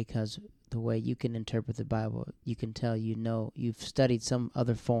say that because the way you can interpret the Bible, you can tell you've studied some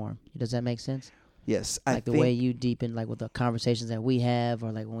other form. Does that make sense? Yes, Like the way you deepen, like with the conversations that we have,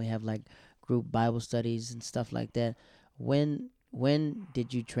 or like when we have like group Bible studies and stuff like that. When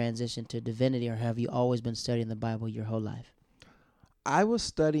did you transition to divinity, or have you always been studying the Bible your whole life? I was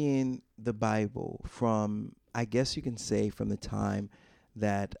studying the Bible from, I guess you can say, from the time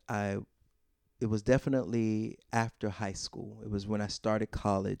that it was definitely after high school. It was when I started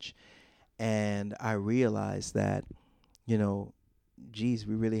college, and I realized that, geez,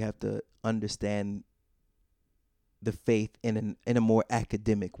 we really have to understand the faith in a more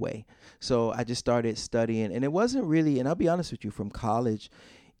academic way. So I just started studying, and it wasn't really, and I'll be honest with you, from college,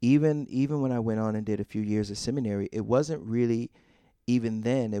 even when I went on and did a few years of seminary, it wasn't really, even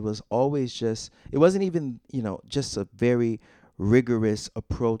then, it was always just, it wasn't even, just a very rigorous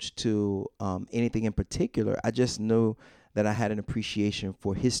approach to anything in particular. I just knew that I had an appreciation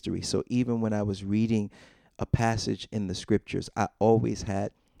for history. So even when I was reading a passage in the scriptures, I always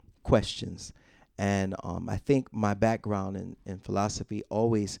had questions. And I think my background in philosophy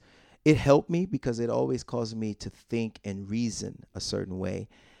always, it helped me because it always caused me to think and reason a certain way.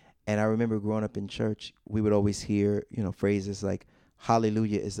 And I remember growing up in church, we would always hear, phrases like,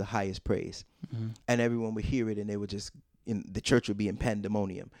 hallelujah is the highest praise. Mm-hmm. And everyone would hear it, and they would just, the church would be in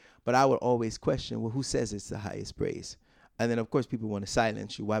pandemonium. But I would always question, well, who says it's the highest praise? And then, of course, people want to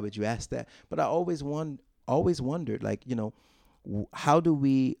silence you. Why would you ask that? But I always wondered, like, how do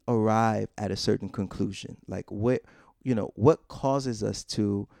we arrive at a certain conclusion? Like, what causes us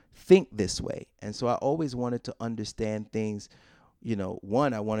to think this way? And so I always wanted to understand things.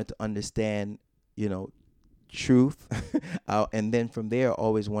 One, I wanted to understand, truth. And then from there, I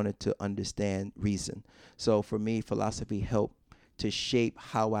always wanted to understand reason. So for me, philosophy helped to shape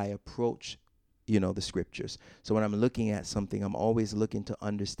how I approach, the scriptures. So when I'm looking at something, I'm always looking to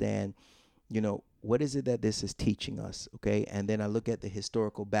understand, what is it that this is teaching us? Okay. And then I look at the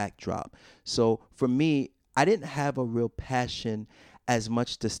historical backdrop. So for me, I didn't have a real passion as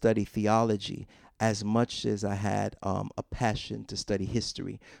much to study theology as much as I had a passion to study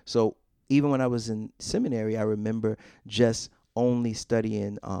history. So even when I was in seminary, I remember just only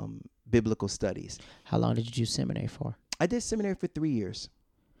studying biblical studies. How long did you do seminary for? I did seminary for 3 years.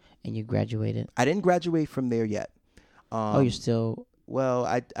 And you graduated? I didn't graduate from there yet. You're still... Well,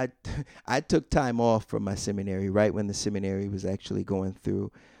 I took time off from my seminary right when the seminary was actually going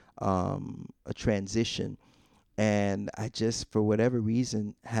through a transition. And I just, for whatever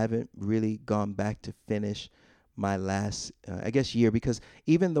reason, haven't really gone back to finish my last, year, because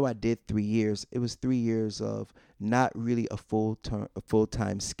even though I did 3 years, it was 3 years of not really a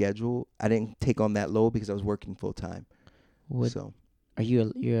full-time schedule. I didn't take on that load because I was working full-time. You're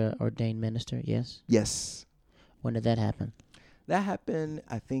an ordained minister, yes? Yes. When did that happen? That happened,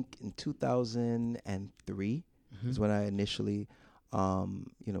 I think, in 2003 is when I initially,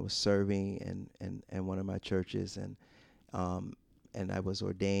 was serving in one of my churches, and I was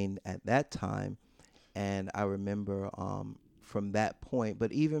ordained at that time. And I remember from that point,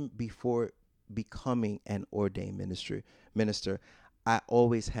 but even before becoming an ordained minister, I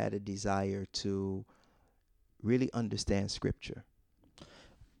always had a desire to really understand Scripture.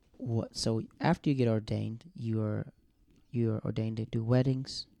 So after you get ordained, you're ordained to do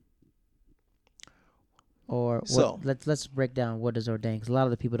weddings? Or what? So, Let's break down what is ordained, because a lot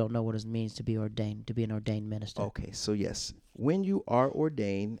of the people don't know what it means to be ordained, to be an ordained minister. okay, so yes, when you are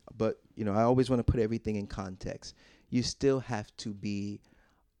ordained, but I always want to put everything in context. You still have to be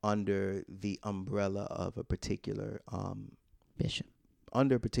under the umbrella of a particular Bishop.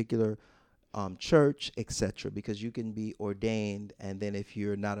 under a particular church, etc. Because you can be ordained, and then if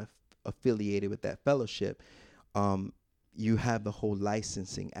you're not affiliated with that fellowship, you have the whole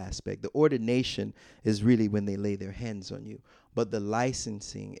licensing aspect. The ordination is really when they lay their hands on you, but the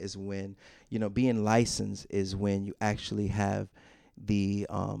licensing is when, being licensed is when you actually have the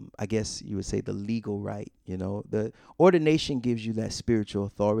I guess you would say the legal right. The ordination gives you that spiritual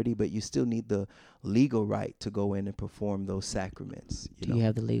authority, but you still need the legal right to go in and perform those sacraments. Do you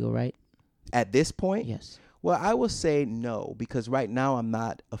have the legal right? At this point? Yes. Well, I will say no, because right now I'm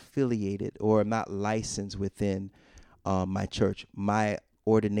not affiliated or I'm not licensed within my church. My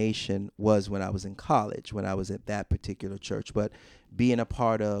ordination was when I was in college, when I was at that particular church. But being a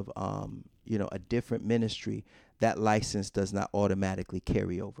part of, a different ministry, that license does not automatically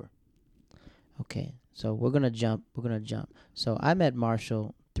carry over. Okay, so we're gonna jump. So I met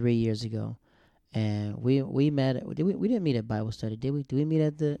Marshall 3 years ago, and we met. We didn't meet at Bible study, did we? Did we meet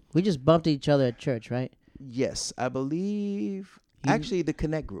at the? We just bumped each other at church, right? Yes, I believe. Actually, the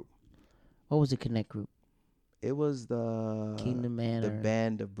Connect group. What was the Connect group? It was the Kingdom Man. The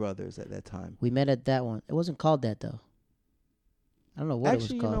Band of Brothers at that time. We met at that one. It wasn't called that though. I don't know what Actually,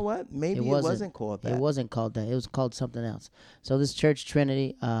 it was called. you know what? Maybe it wasn't called that. It wasn't called that. It was called something else. So this church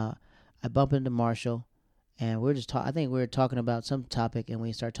Trinity, I bump into Marshall, and we're just I think we were talking about some topic, and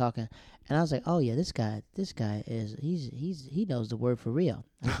we start talking, and I was like, oh yeah, this guy is he knows the word for real.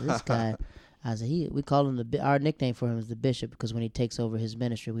 I said, this guy, we call him our nickname for him is the bishop, because when he takes over his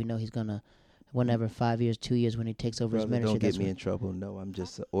ministry, we know he's gonna. Whenever 5 years, 2 years, when he takes over his ministry. Don't get me in trouble. No, I'm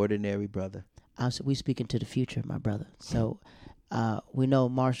just an ordinary brother. We speak into the future, my brother. So we know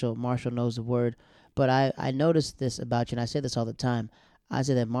Marshall knows the word. But I noticed this about you, and I say this all the time. I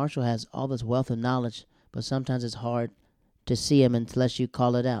say that Marshall has all this wealth of knowledge, but sometimes it's hard to see him unless you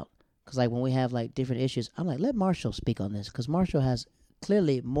call it out. Because like when we have like different issues, I'm like, let Marshall speak on this, because Marshall has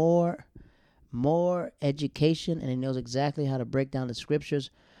clearly more education, and he knows exactly how to break down the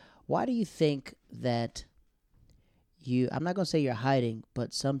scriptures. Why do you think that I'm not going to say you're hiding,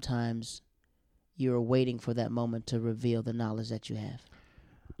 but sometimes you're waiting for that moment to reveal the knowledge that you have?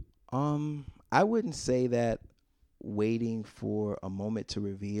 I wouldn't say that waiting for a moment to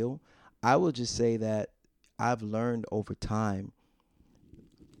reveal. I will just say that I've learned over time,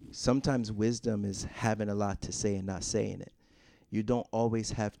 sometimes wisdom is having a lot to say and not saying it. You don't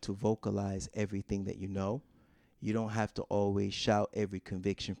always have to vocalize everything that you know. You don't have to always shout every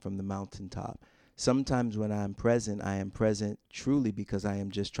conviction from the mountaintop. Sometimes when I am present truly because I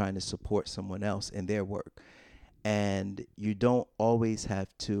am just trying to support someone else in their work. And you don't always have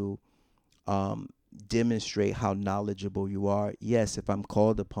to demonstrate how knowledgeable you are. Yes, if I'm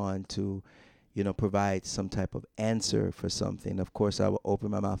called upon to, provide some type of answer for something, of course I will open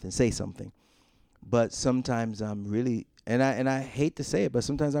my mouth and say something. But sometimes I'm really, and I hate to say it, but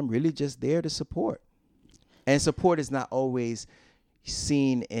sometimes I'm really just there to support. And support is not always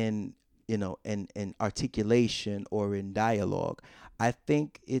seen in articulation or in dialogue. I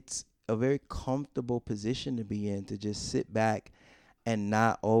think it's a very comfortable position to be in, to just sit back and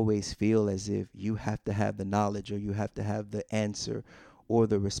not always feel as if you have to have the knowledge or you have to have the answer or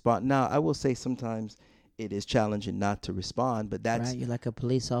the response. Now, I will say sometimes it is challenging not to respond, but that's right. You're like a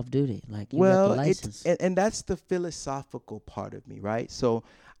police off duty, like you got the license. And that's the philosophical part of me, right? So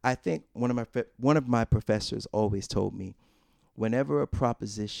I think one of my professors always told me, whenever a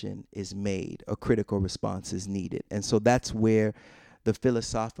proposition is made, a critical response is needed. And so that's where the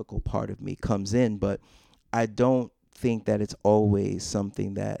philosophical part of me comes in. But I don't think that it's always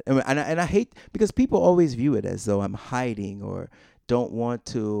something that, and I hate, because people always view it as though I'm hiding or don't want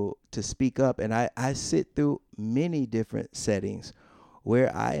to speak up. And I sit through many different settings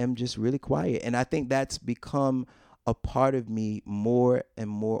where I am just really quiet. And I think that's become a part of me more and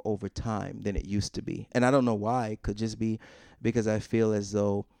more over time than it used to be. And I don't know why. It could just be because I feel as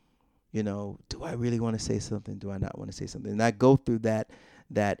though, do I really want to say something? Do I not want to say something? And I go through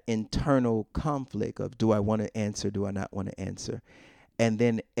that internal conflict of, do I want to answer? Do I not want to answer? And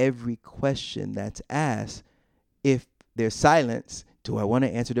then every question that's asked, if there's silence, do I want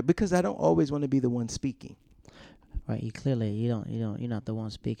to answer that? Because I don't always want to be the one speaking. Right, you're not the one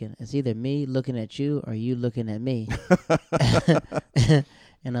speaking. It's either me looking at you or you looking at me. And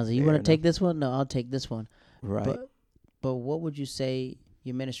I was like, you want to take this one? No, I'll take this one. Right. But what would you say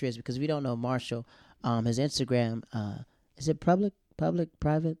your ministry is? Because if you don't know Marshall, his Instagram, is it public public,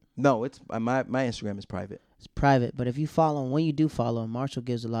 private? No, it's my Instagram is private. It's private, but if you follow him, when you do follow him, Marshall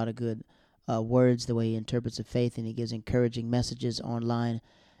gives a lot of good words, the way he interprets the faith, and he gives encouraging messages online.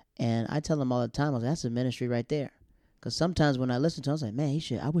 And I tell him all the time, I was like, that's a ministry right there. Because sometimes when I listen to him, I was like, man,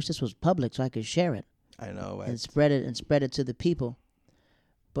 I wish this was public so I could share it. I know. And spread it to the people.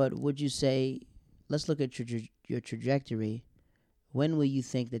 But would you say, let's look at your trajectory. When will you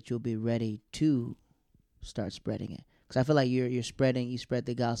think that you'll be ready to start spreading it? Because I feel like you spread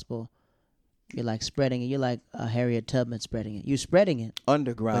the gospel. You're like spreading it. You're like Harriet Tubman spreading it. You're spreading it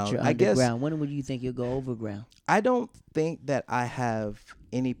underground. But you're underground. When would you think you'll go overground? I don't think that I have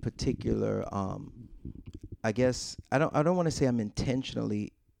any particular. I guess I don't want to say I'm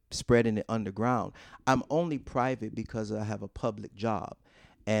intentionally spreading it underground. I'm only private because I have a public job,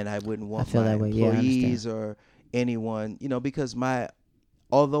 and I wouldn't want my employees or anyone, because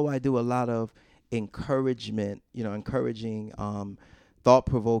although I do a lot of encouraging,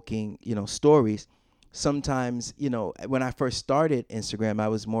 thought-provoking, stories. Sometimes, when I first started Instagram, I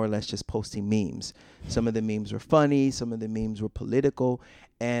was more or less just posting memes. Some of the memes were funny. Some of the memes were political.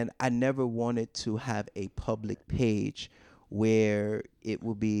 And I never wanted to have a public page where it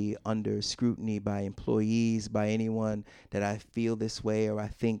will be under scrutiny by employees, by anyone that I feel this way or I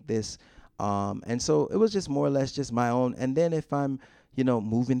think this. And so it was just more or less just my own. And then if I'm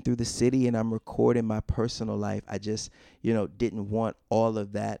moving through the city and I'm recording my personal life, I just, didn't want all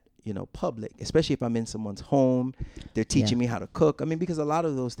of that, public, especially if I'm in someone's home, they're teaching me how to cook. I mean, because a lot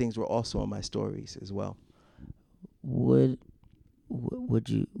of those things were also on my stories as well. Would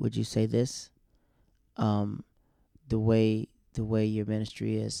you say this? The way your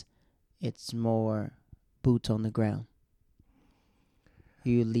ministry is, it's more boots on the ground.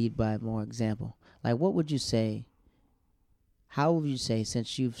 You lead by more example. Like, what would you say? How would you say,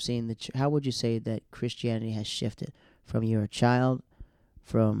 since you've seen how would you say that Christianity has shifted from you're a child,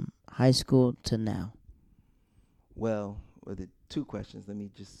 from high school to now? Well, the two questions. Let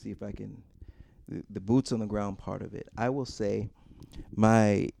me just see if I can, the boots on the ground part of it. I will say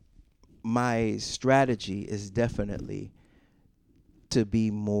my strategy is definitely to be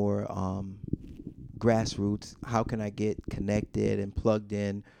more grassroots. How can I get connected and plugged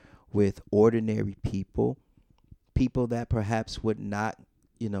in with ordinary people that perhaps would not,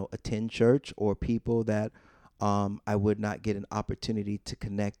 attend church, or people that I would not get an opportunity to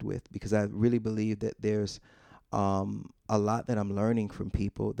connect with, because I really believe that there's a lot that I'm learning from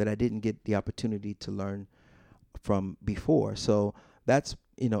people that I didn't get the opportunity to learn from before. So that's,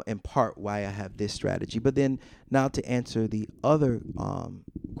 in part why I have this strategy. But then now to answer the other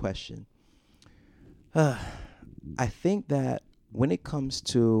question, I think that when it comes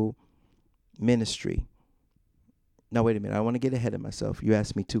to ministry, now wait a minute, I want to get ahead of myself. You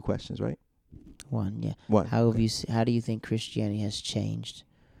asked me two questions, right? One, yeah. One. How do you think Christianity has changed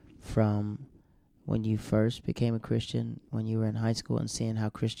from when you first became a Christian, when you were in high school, and seeing how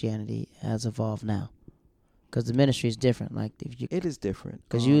Christianity has evolved now? Because the ministry is different. It is different.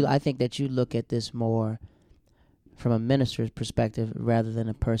 Because I think that you look at this more from a minister's perspective rather than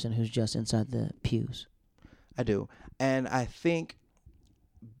a person who's just inside the pews. I do. And I think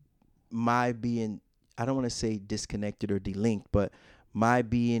my being, I don't want to say disconnected or delinked, but my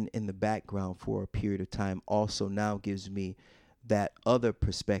being in the background for a period of time also now gives me that other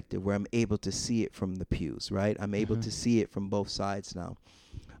perspective where I'm able to see it from the pews, right? I'm able to see it from both sides now.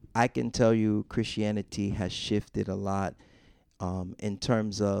 I can tell you Christianity has shifted a lot in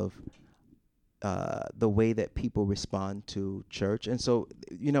terms of the way that people respond to church. And so,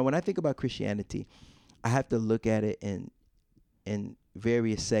 when I think about Christianity, I have to look at it in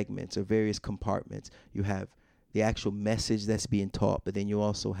various segments or various compartments. You have the actual message that's being taught, but then you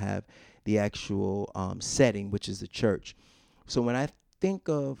also have the actual setting, which is the church. So when I think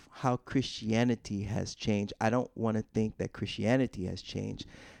of how Christianity has changed, I don't want to think that Christianity has changed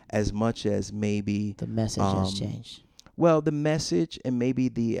as much as maybe the message has changed. Well, the message and maybe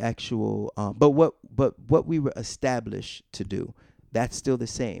the actual, but what we were established to do, that's still the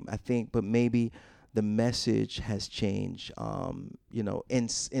same, I think. But maybe the message has changed, in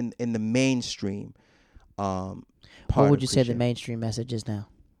the mainstream. What would you say the mainstream message is now?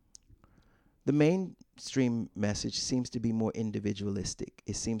 The mainstream message seems to be more individualistic.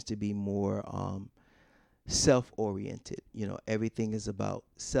 It seems to be more self-oriented. Everything is about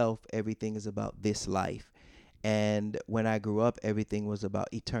self. Everything is about this life. And when I grew up, everything was about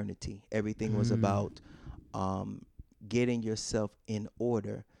eternity. Everything was about getting yourself in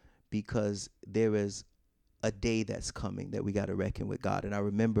order, because there is a day that's coming that we got to reckon with God. And I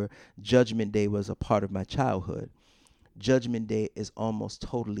remember Judgment Day was a part of my childhood. Judgment Day is almost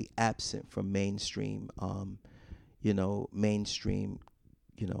totally absent from mainstream, mainstream,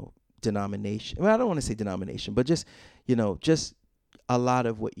 denomination. Well, I don't want to say denomination, but just a lot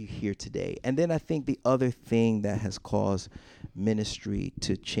of what you hear today. And then I think the other thing that has caused ministry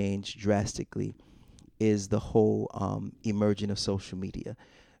to change drastically is the whole emerging of social media,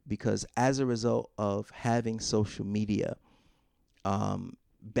 because as a result of having social media,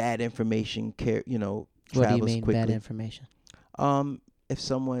 bad information What do you travels mean quickly. bad information? If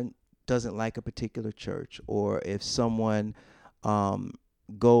someone doesn't like a particular church, or if someone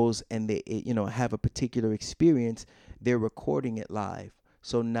goes and they have a particular experience, they're recording it live.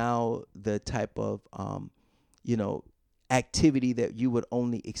 So now the type of you know activity that you would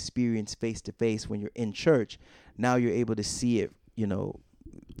only experience face to face when you're in church, now you're able to see it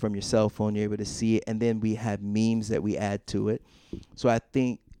from your cell phone. You're able to see it, and then we have memes that we add to it. So I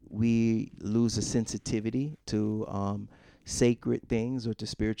think we lose a sensitivity to sacred things or to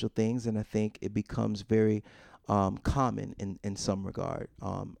spiritual things, and I think it becomes very common in some regard.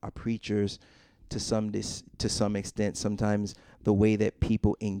 Our preachers, to some extent, sometimes the way that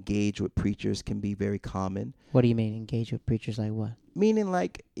people engage with preachers can be very common. What do you mean engage with preachers like what? Meaning,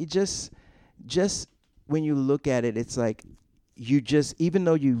 like, it just when you look at it, it's like even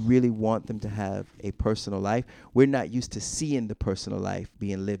though you really want them to have a personal life, we're not used to seeing the personal life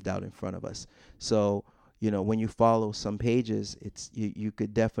being lived out in front of us. So when you follow some pages, it's you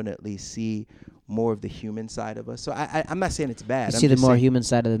could definitely see more of the human side of us. So I'm not saying it's bad. You I'm see the just more saying, human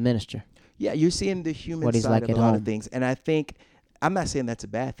side of the minister. yeah, you're seeing the human What he's side like of at a lot home. of things. And I think, I'm not saying that's a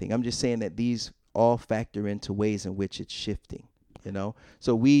bad thing. I'm just saying that these all factor into ways in which it's shifting,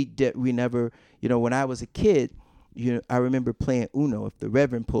 So we never, when I was a kid, I remember playing Uno. If the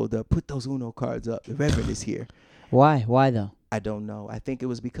Reverend pulled up, put those Uno cards up. The Reverend is here. Why? Why though? I don't know. I think it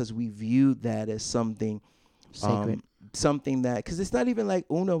was because we viewed that as something Sacred. Something that, because it's not even like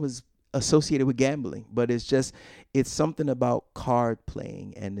Uno was associated with gambling, but it's something about card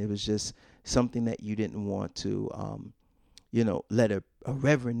playing, and it was just something that you didn't want to, let a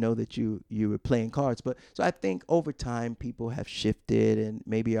reverend know that you were playing cards. But so I think over time people have shifted, and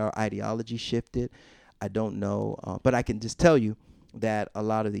maybe our ideology shifted. I don't know, but I can just tell you that a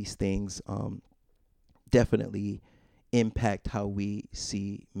lot of these things definitely impact how we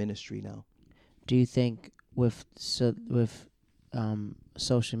see ministry now. Do you think with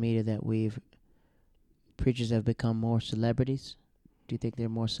social media that preachers have become more celebrities? Do you think they're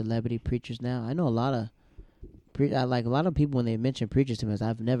more celebrity preachers now? I know a lot of a lot of people when they mention preachers to me,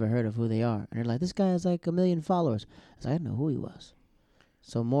 I've never heard of who they are, and they're like, "This guy has like 1 million followers." I didn't know who he was.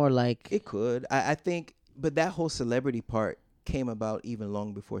 So more like it could. I think, but that whole celebrity part came about even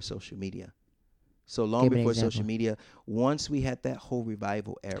long before social media. So long before social media, once we had that whole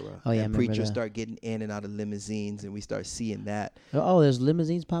revival era, and preachers start getting in and out of limousines, and we start seeing that. Oh, there's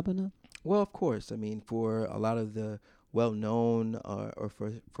limousines popping up? Well, of course. I mean, for a lot of the well-known, or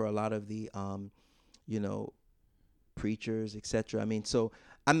for a lot of the, preachers, etc. I mean, so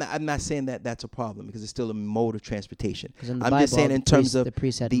I'm not saying that that's a problem, because it's still a mode of transportation. I'm Bible, just saying in terms of the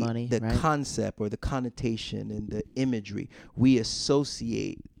priest had money, the right? concept or the connotation and the imagery, we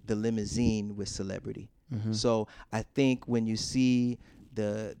associate the limousine with celebrity. Mm-hmm. So I think when you see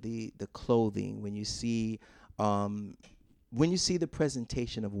the clothing, when you see the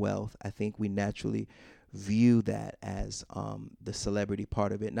presentation of wealth, I think we naturally view that as the celebrity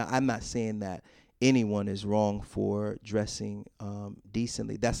part of it. Now, I'm not saying that anyone is wrong for dressing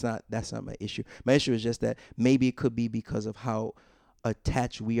decently. That's not my issue. My issue is just that maybe it could be because of how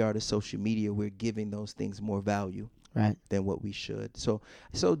attached we are to social media. We're giving those things more value, right, than what we should. So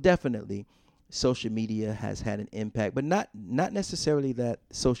definitely social media has had an impact, but not necessarily that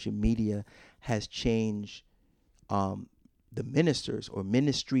social media has changed the ministers or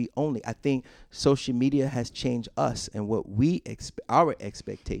ministry only. I think social media has changed us and what we our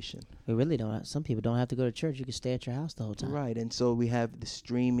expectation. We really don't. Some people don't have to go to church. You can stay at your house the whole time. Right. And so we have the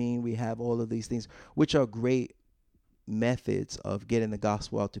streaming, we have all of these things, which are great methods of getting the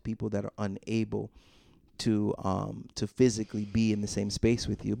gospel out to people that are unable to physically be in the same space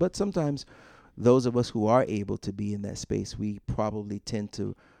with you. But sometimes those of us who are able to be in that space, we probably tend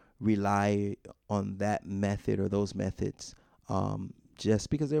to rely on that method or those methods just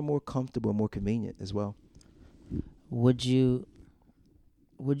because they're more comfortable, more convenient as well. Would you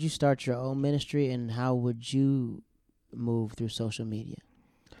start your own ministry, and how would you move through social media?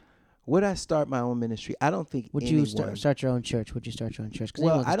 Would I start my own ministry? I don't think Would you start your own church? Would you start your own church?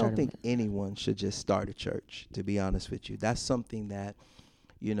 Well, I don't think anyone should just start a church, to be honest with you. That's something that,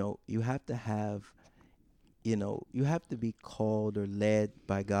 you have to have, you have to be called or led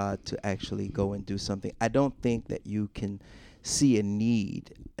by God to actually go and do something. I don't think that you can see a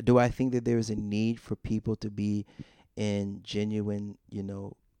need. Do I think that there is a need for people to be in genuine,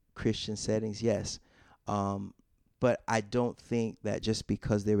 Christian settings? Yes. But I don't think that just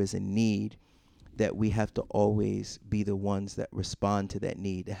because there is a need that we have to always be the ones that respond to that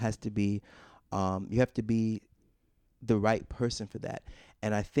need. It has to be, you have to be the right person for that.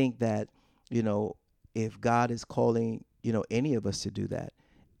 And I think that, if God is calling, any of us to do that,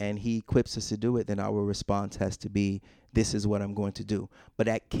 and he equips us to do it, then our response has to be, this is what I'm going to do. But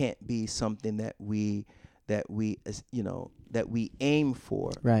that can't be something that we aim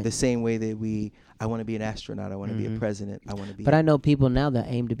for. Right. The same way that I want to be an astronaut, I want to be a president, I want to be. But I know people now that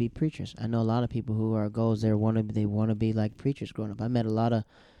aim to be preachers. I know a lot of people who are goals. They want to be like preachers growing up. I met a lot of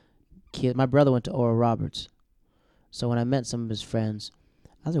kids. My brother went to Oral Roberts, so when I met some of his friends,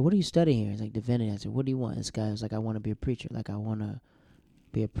 I was like, "What are you studying here?" He's like, "Divinity." I said, "What do you want?" This guy was like, "I want to be a preacher. Like, I want to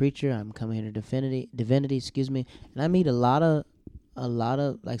be a preacher. I'm coming here to divinity. Excuse me." And I meet a lot of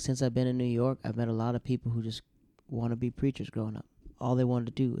like, since I've been in New York, I've met a lot of people who just want to be preachers growing up. All they wanted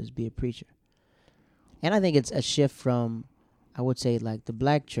to do is be a preacher. And I think it's a shift from, I would say, like the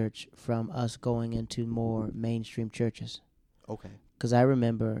black church, from us going into more mainstream churches. Okay. Because I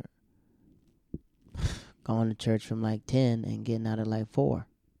remember going to church from like 10 and getting out at like 4.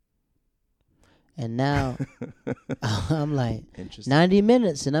 And now I'm like 90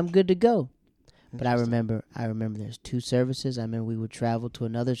 minutes and I'm good to go. But I remember there's 2 services. I remember we would travel to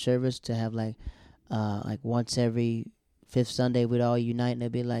another service to have like once every 5th Sunday we'd all unite, and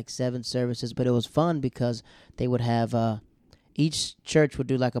there'd be like 7 services. But it was fun because they would have each church would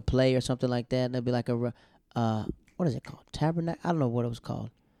do like a play or something like that, and there'd be like a what is it called? Tabernacle? I don't know what it was called.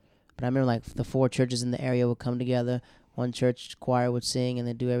 But I remember like the 4 churches in the area would come together. One church choir would sing and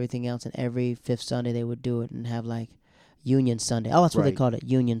then do everything else, and every 5th Sunday they would do it and have like Union Sunday. Oh, that's what they called it,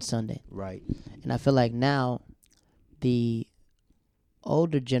 Union Sunday. Right. And I feel like now the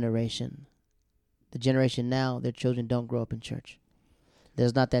older generation, the generation now, their children don't grow up in church.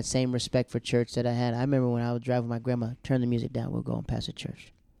 There's not that same respect for church that I had. I remember when I would drive with my grandma, turn the music down, we'll go and pass a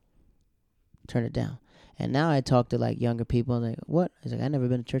church. Turn it down. And now I talk to like younger people, and like, what? He's like, I've never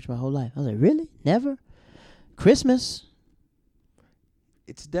been to church my whole life. I was like, really? Never? Christmas?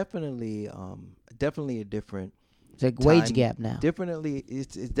 It's definitely a different. It's like time, wage gap now.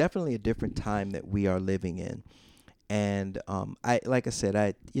 It's definitely a different time that we are living in. And like I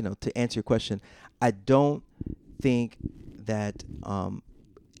said, to answer your question, I don't think that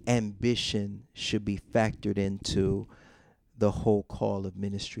ambition should be factored into the whole call of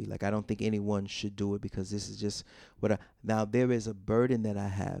ministry. Like, I don't think anyone should do it because this is just now there is a burden that I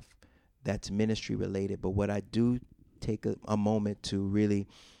have that's ministry related, but what I do take a moment to really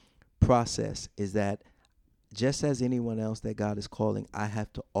process is that just as anyone else that God is calling, I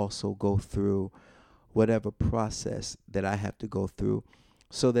have to also go through whatever process that I have to go through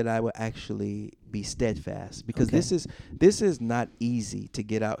so that I will actually be steadfast. Because this is not easy to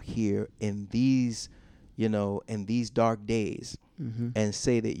get out here in these, in these dark days and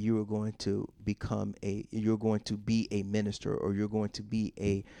say that you are going to you're going to be a minister or you're going to be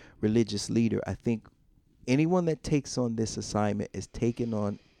a religious leader. I think anyone that takes on this assignment is taking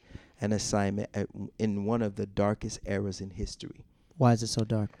on an assignment in one of the darkest eras in history. Why is it so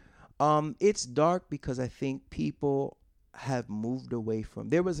dark? It's dark because I think people have moved away from.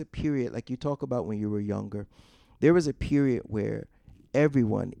 There was a period, like you talk about when you were younger, there was a period where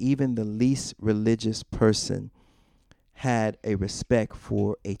everyone, even the least religious person, had a respect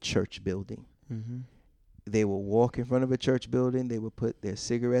for a church building. Mm-hmm. They would walk in front of a church building. They would put their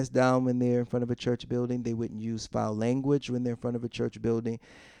cigarettes down when they're in front of a church building. They wouldn't use foul language when they're in front of a church building.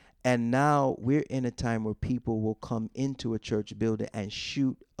 And now we're in a time where people will come into a church building and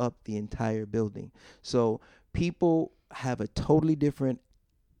shoot up the entire building. So people have a totally different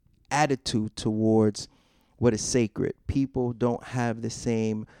attitude towards what is sacred. People don't have the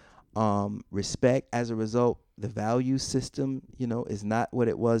same respect. As a result, the value system, is not what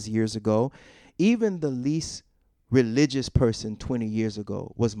it was years ago. Even the least religious person 20 years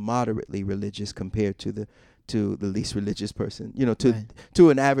ago was moderately religious compared to the least religious person, to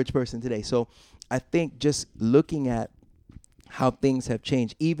an average person today. So I think just looking at how things have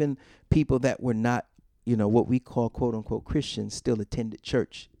changed, even people that were not, what we call quote unquote Christians still attended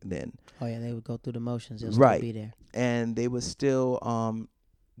church then. Oh yeah, they would go through the motions. They'll still be there. And they would still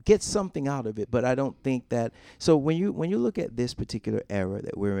get something out of it. But I don't think that. So when you look at this particular era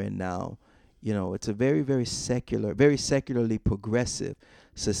that we're in now, it's a very, very secular, very secularly progressive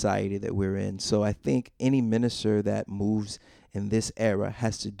society that we're in. So I think any minister that moves in this era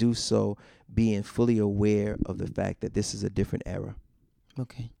has to do so being fully aware of the fact that this is a different era.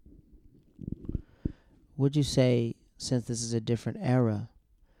 Okay. Would you say, since this is a different era,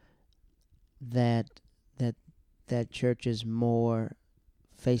 that that that church is more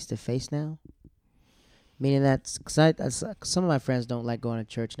face to face now? Meaning that, cause some of my friends don't like going to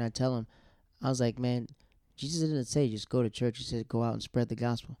church, and I tell them, I was like, man, Jesus didn't say just go to church. He said go out and spread the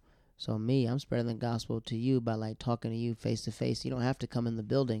gospel. So me, I'm spreading the gospel to you by like talking to you face to face. You don't have to come in the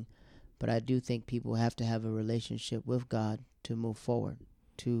building, but I do think people have to have a relationship with God to move forward.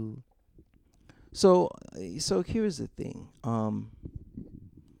 So here's the thing.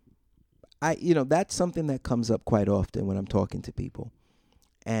 That's something that comes up quite often when I'm talking to people.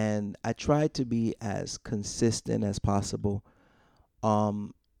 And I try to be as consistent as possible.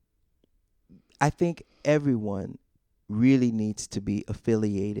 I think everyone really needs to be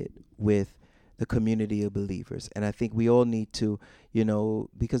affiliated with the community of believers. And I think we all need to,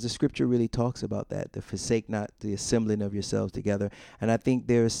 because the scripture really talks about that, the forsake not the assembling of yourselves together. And I think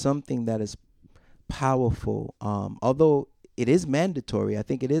there is something that is powerful. Although it is mandatory, I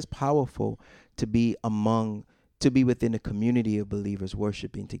think it is powerful to be within a community of believers,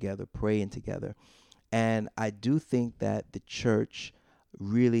 worshiping together, praying together. And I do think that the church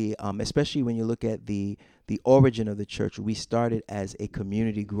really, especially when you look at the origin of the church, we started as a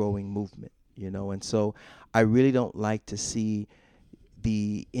community growing movement, and so I really don't like to see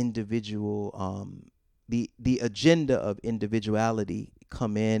the individual, the agenda of individuality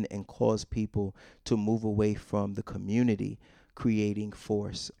come in and cause people to move away from the community creating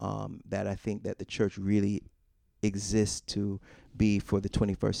force that I think that the church really exists to be for the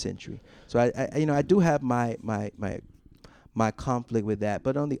 21st century. So I do have my conflict with that,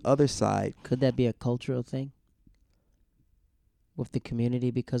 but on the other side, Could that be a cultural thing with the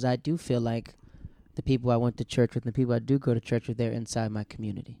community? Because I do feel like the people I went to church with and the people I do go to church with, they're inside my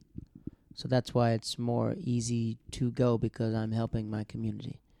community. So that's why it's more easy to go, because I'm helping my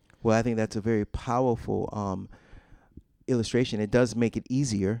community. Well, I think that's a very powerful illustration. It does make it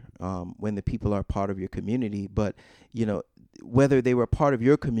easier when the people are part of your community, but whether they were part of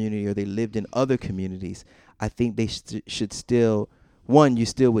your community or they lived in other communities, I think they should still, you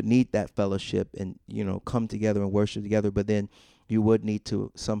still would need that fellowship and come together and worship together, but then you would need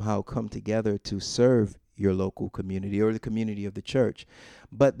to somehow come together to serve your local community or the community of the church.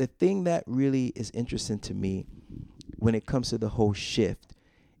 But the thing that really is interesting to me when it comes to the whole shift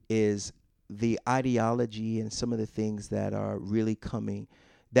is the ideology and some of the things that are really coming,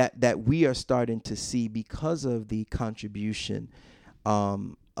 that we are starting to see because of the contribution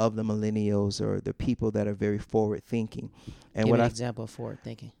of the millennials or the people that are very forward thinking. And Give me an example of forward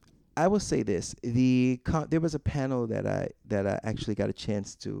thinking. I will say this: there was a panel that I actually got a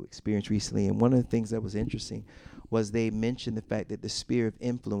chance to experience recently, and one of the things that was interesting was they mentioned the fact that the sphere of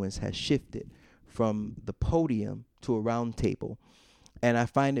influence has shifted from the podium to a round table. And I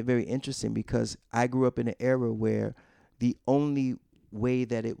find it very interesting because I grew up in an era where the only way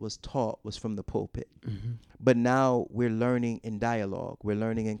that it was taught was from the pulpit. Mm-hmm. But now we're learning in dialogue. We're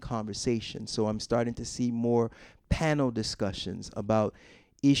learning in conversation. So I'm starting to see more panel discussions about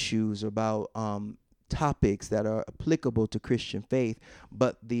issues, about topics that are applicable to Christian faith.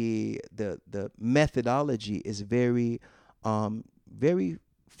 But the methodology is very, very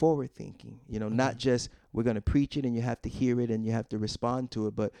forward thinking, mm-hmm. Not just we're going to preach it and you have to hear it and you have to respond to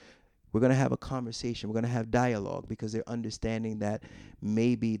it, but we're going to have a conversation. We're going to have dialogue because they're understanding that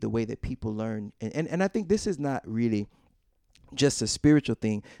maybe the way that people learn. And I think this is not really just a spiritual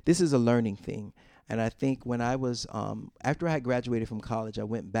thing. This is a learning thing. And I think when I was, after I had graduated from college, I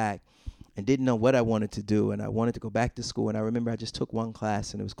went back and didn't know what I wanted to do. And I wanted to go back to school. And I remember I just took one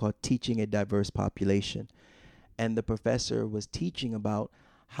class and it was called Teaching a Diverse Population. And the professor was teaching about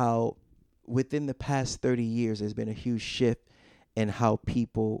how within the past 30 years, there's been a huge shift in how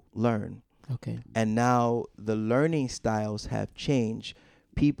people learn. Okay. And now the learning styles have changed.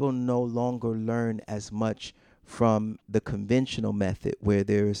 People no longer learn as much from the conventional method where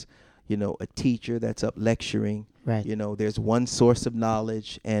there's, a teacher that's up lecturing. Right. There's one source of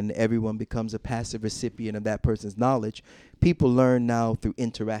knowledge and everyone becomes a passive recipient of that person's knowledge. People learn now through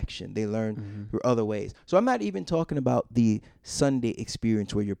interaction. They learn mm-hmm. through other ways. So I'm not even talking about the Sunday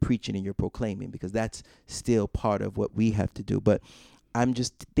experience where you're preaching and you're proclaiming, because that's still part of what we have to do. But I'm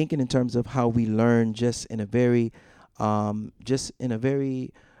just thinking in terms of how we learn just in a very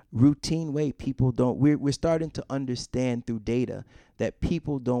routine way. People don't, we're starting to understand through data that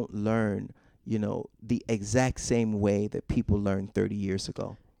people don't learn, the exact same way that people learned 30 years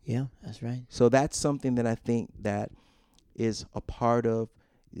ago. Yeah, that's right. So that's something that I think that is a part of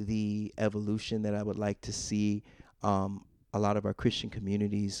the evolution that I would like to see a lot of our Christian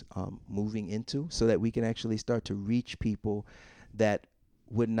communities moving into, so that we can actually start to reach people that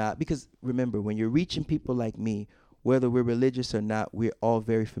would not, because remember, when you're reaching people like me, whether we're religious or not, we're all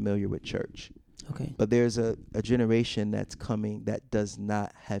very familiar with church. Okay. But there's a generation that's coming that does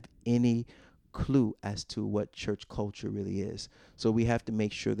not have any clue as to what church culture really is. So we have to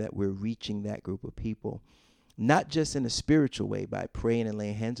make sure that we're reaching that group of people, not just in a spiritual way by praying and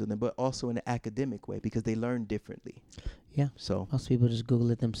laying hands on them, but also in an academic way because they learn differently. Yeah. So Most people just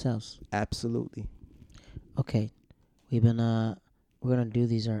Google it themselves. absolutely. Okay. We're gonna do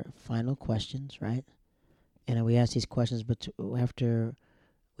these are final questions, right? And we ask these questions, but after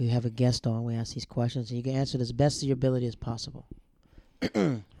we have a guest on, we ask these questions, and you can answer it as best of your ability as possible.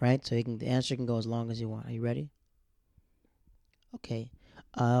 Right? So the answer can go as long as you want. Are you ready? Okay.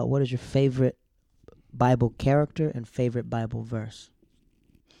 What is your favorite Bible character and favorite Bible verse?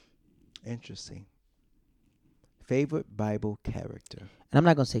 Interesting. Favorite Bible character. And I'm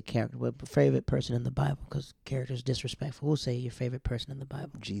not going to say character, but favorite person in the Bible, because character is disrespectful. We'll say your favorite person in the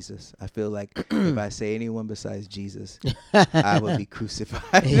Bible. Jesus. I feel like if I say anyone besides Jesus, I would be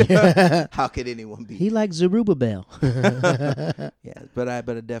crucified. How could anyone be? He likes Zerubbabel. Yeah, but I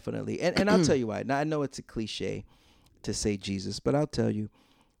definitely, and I'll tell you why. Now I know it's a cliche to say Jesus, but I'll tell you,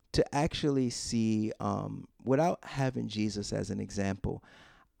 to actually see, without having Jesus as an example,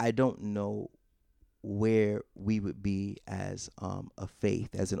 I don't know where we would be as a faith,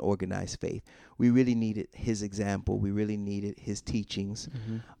 as an organized faith. We really needed his example. We really needed his teachings,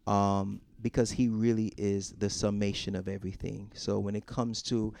 because he really is the summation of everything. So when it comes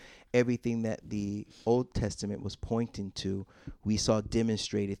to everything that the Old Testament was pointing to, we saw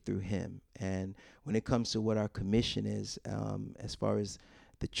demonstrated through him. And when it comes to what our commission is, as far as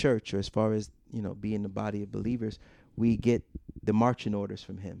the church, or as far as, being the body of believers, we get the marching orders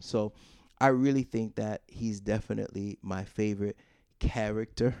from him. So I really think that he's definitely my favorite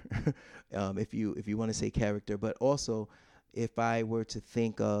character, if you want to say character. But also, if I were to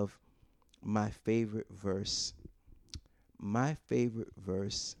think of my favorite verse,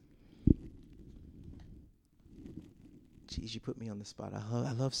 geez, you put me on the spot.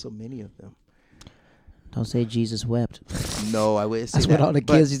 I love so many of them. Don't say Jesus wept. No, I wouldn't say That's that. what all the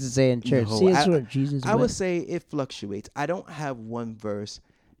kids used to say in church. No, See, it's what Jesus I wept. would say it fluctuates. I don't have one verse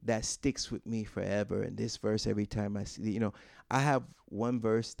that sticks with me forever, and this verse every time I see, I have one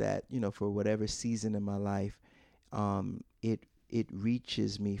verse that, for whatever season in my life, it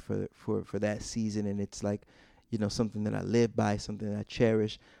reaches me for that season, and it's like, something that I live by, something that I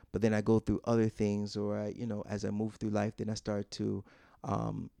cherish. But then I go through other things, or I, as I move through life, then I start to,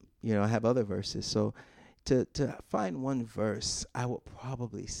 I have other verses. So to find one verse, I would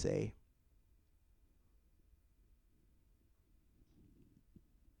probably say,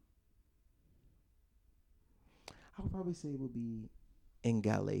 it would be in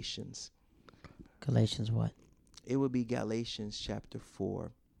Galatians. Galatians what? It would be Galatians chapter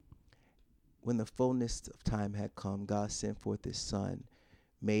 4. When the fullness of time had come, God sent forth his son,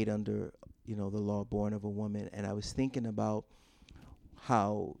 made under, the law, born of a woman. And I was thinking about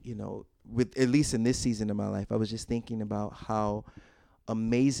how, with at least in this season of my life, I was just thinking about how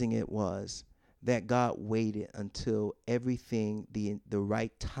amazing it was that God waited until everything, the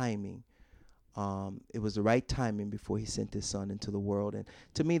right timing. It was the right timing before he sent his son into the world. And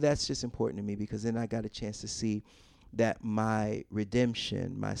to me, that's just important to me, because then I got a chance to see that my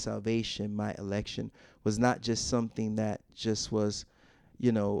redemption, my salvation, my election was not just something that just was,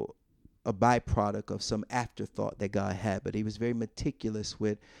 a byproduct of some afterthought that God had, but he was very meticulous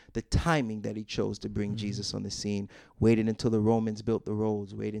with the timing that he chose to bring Jesus on the scene, waited until the Romans built the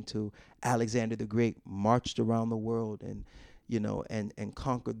roads, waited until Alexander the Great marched around the world and and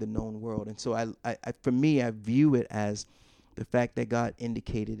conquered the known world. And so I for me, I view it as the fact that God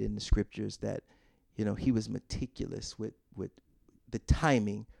indicated in the scriptures that, he was meticulous with the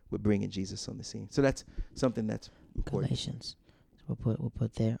timing with bringing Jesus on the scene. So that's something that's important. Galatians. So we'll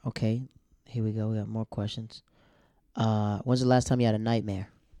put there. Okay, here we go. We got more questions. When's the last time you had a nightmare?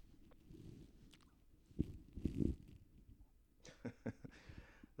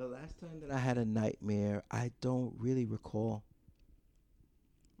 The last time that I had a nightmare, I don't really recall.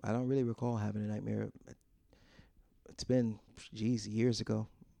 I don't really recall having a nightmare. It's been, years ago.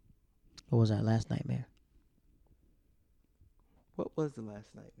 What was that last nightmare? What was the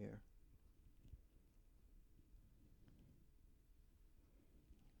last nightmare?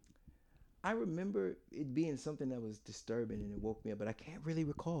 I remember it being something that was disturbing and it woke me up, but I can't really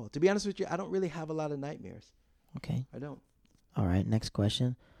recall. To be honest with you, I don't really have a lot of nightmares. Okay. I don't. All right, next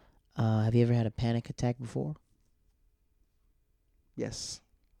question. Have you ever had a panic attack before? Yes.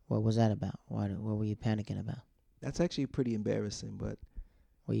 What was that about? What were you panicking about? That's actually pretty embarrassing, but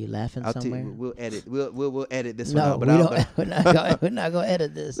Were you laughing I'll tell somewhere? you, we'll edit. We'll edit this No, one out. But we're not gonna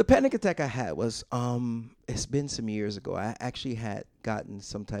edit this. the panic attack I had was it's been some years ago. I actually had gotten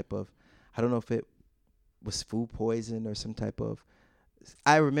some type of, I don't know if it was food poison or some type of,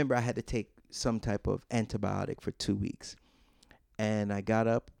 I remember I had to take some type of antibiotic for 2 weeks. And I got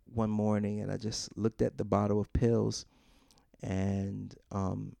up one morning and I just looked at the bottle of pills, and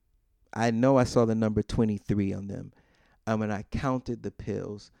I know I saw the number 23 on them. When I counted the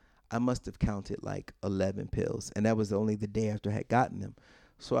pills, I must have counted like 11 pills, and that was only the day after I had gotten them.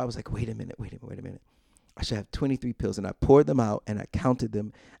 So I was like, wait a minute. I should have 23 pills, and I poured them out, and I counted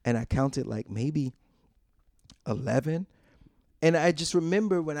them, and I counted like maybe 11. And I just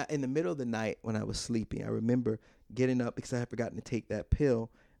remember in the middle of the night when I was sleeping, I remember getting up because I had forgotten to take that pill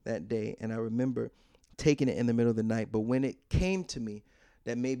that day, and I remember taking it in the middle of the night. But when it came to me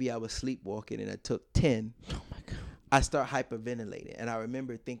that maybe I was sleepwalking and I took 10, Oh my God. I start hyperventilating. And I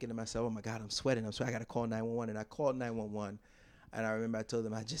remember thinking to myself, oh my God, I'm sweating. I got to call 911. And I called 911. And I remember I told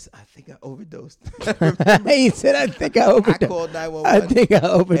them, I think I overdosed. He said, I think I overdosed. I called 911. I think I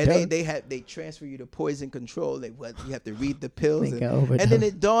overdosed. And they transfer you to poison control. You have to read the pills. I overdosed. And then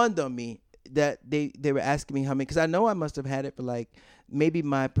it dawned on me that they were asking me how many, because I know I must have had it for like, maybe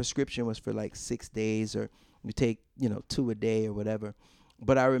my prescription was for like 6 days, or you take, 2 a day or whatever.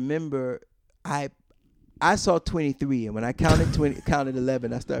 But I remember I saw 23, and when I counted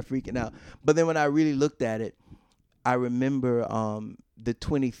 11, I started freaking out. But then when I really looked at it, I remember the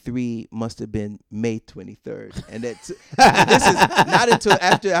 23 must have been May 23rd, and this is not until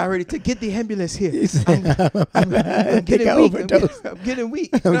after I already get the ambulance here. I'm getting weak. I'm getting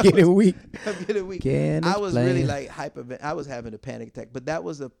weak. I'm getting weak. I was really like I was having a panic attack, but that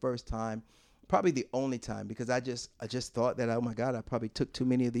was the first time, probably the only time, because I just thought that, oh my God, I probably took too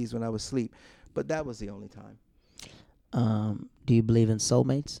many of these when I was asleep. But that was the only time. Do you believe in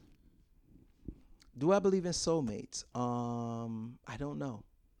soulmates? Do I believe in soulmates? I don't know.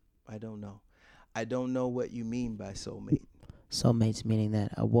 I don't know what you mean by soulmate. Soulmates meaning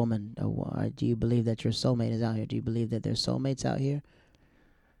that a woman, do you believe that your soulmate is out here? Do you believe that there's soulmates out here?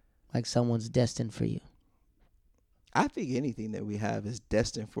 Like someone's destined for you? I think anything that we have is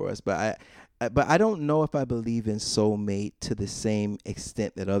destined for us, but I don't know if I believe in soulmate to the same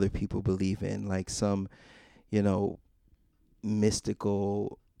extent that other people believe in, like some,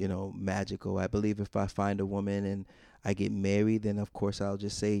 mystical, magical. I believe if I find a woman and I get married, then of course I'll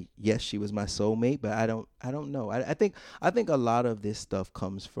just say yes, she was my soulmate. But I don't know. I think a lot of this stuff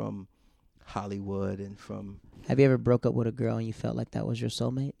comes from Hollywood and from. Have you ever broke up with a girl and you felt like that was your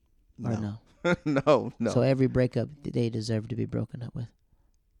soulmate? Or no? No. So every breakup they deserve to be broken up with.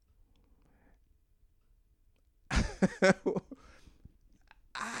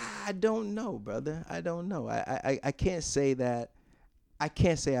 I don't know, brother. I don't know. I can't say that. I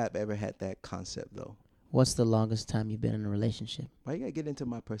can't say I've ever had that concept, though. What's the longest time you've been in a relationship? Why you gotta get into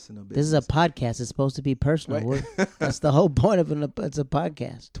my personal business? This is a podcast. It's supposed to be personal. Right. That's the whole point of it. It's a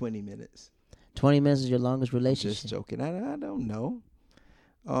podcast. 20 minutes. 20 minutes is your longest relationship. Just joking. I don't know.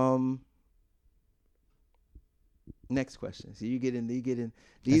 Next question. So you get in.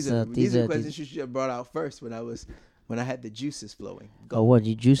 These are questions you should have brought out first when I had the juices flowing. Go. Oh, what?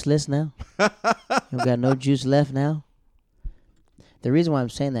 You juiceless now? You got no juice left now? The reason why I'm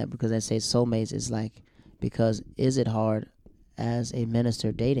saying that, because I say soulmates, is like, because is it hard as a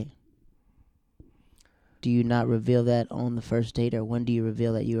minister dating? Do you not reveal that on the first date, or when do you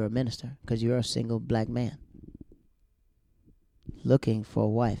reveal that you're a minister? Because you're a single black man looking for a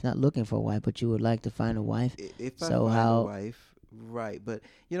wife. Not looking for a wife, but you would like to find a wife. If I find a wife, right. But,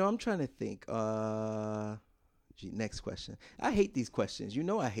 I'm trying to think. Next question. I hate these questions.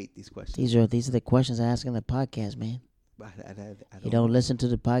 I hate these questions. These are the questions I ask in the podcast, man. You don't listen to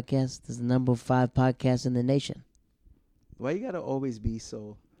the podcast? This is the number 5 podcast in the nation. Why you gotta always be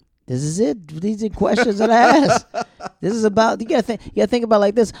so? This is it. These are questions that I ask. This is about, you gotta think about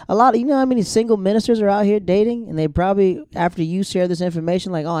like this. A lot of, how many single ministers are out here dating, and they probably, after you share this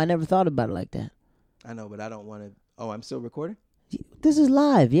information, like, oh, I never thought about it like that. I know, but I don't want to. Oh, I'm still recording? This is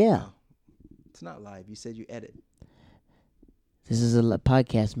live, yeah. No, it's not live. You said you edit. This is a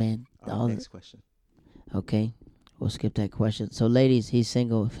podcast, man. Next question. Okay. We'll skip that question. So, ladies, he's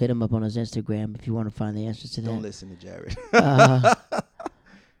single. Hit him up on his Instagram if you want to find the answers to that. Don't listen to Jared.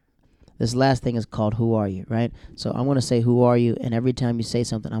 This last thing is called Who Are You, right? So I'm going to say Who Are You, and every time you say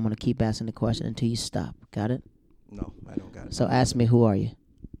something, I'm going to keep asking the question until you stop. Got it? No, I don't got it. So ask me, Who are you?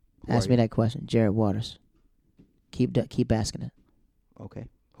 Ask me that question. Jared Waters. Keep asking it. Okay.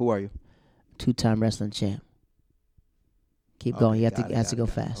 Who are you? 2-time wrestling champ. Keep going. You have to go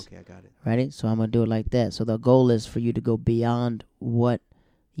fast. Okay, I got it. Ready? So I'm going to do it like that. So the goal is for you to go beyond what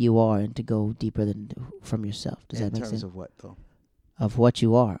you are and to go deeper than from yourself. Does that make sense? In terms of what, though? Of what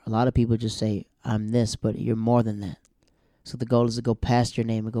you are. A lot of people just say, I'm this, but you're more than that. So the goal is to go past your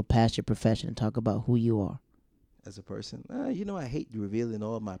name and go past your profession and talk about who you are. As a person? I hate revealing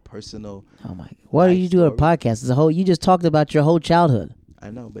all my personal. Oh, my God. What are you doing a podcast? You just talked about your whole childhood. I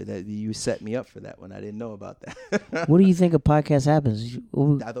know, but you set me up for that one. I didn't know about that. What do you think a podcast happens?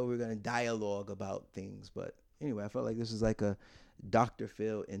 I thought we were going to dialogue about things. But anyway, I felt like this was like a Dr.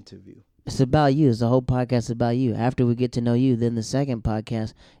 Phil interview. It's about you. It's the whole podcast about you. After we get to know you, then the second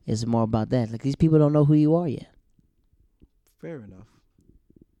podcast is more about that. Like, these people don't know who you are yet. Fair enough.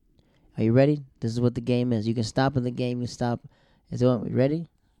 Are you ready? This is what the game is. You can stop in the game. You stop. Is it ready?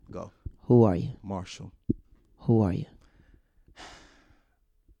 Go. Who are you? Marshall. Who are you?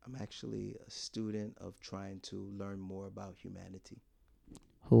 I'm actually a student of trying to learn more about humanity.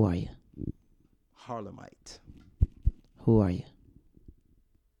 Who are you? Harlemite. Who are you?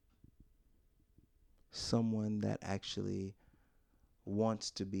 Someone that actually wants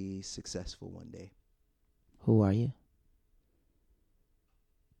to be successful one day. Who are you?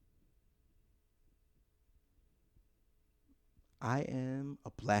 I am a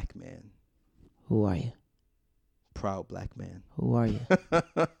black man. Who are you? Proud black man. Who are you?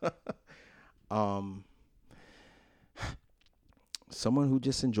 Someone who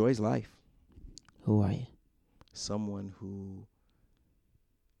just enjoys life. Who are you? Someone who,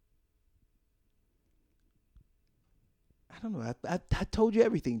 I don't know. I told you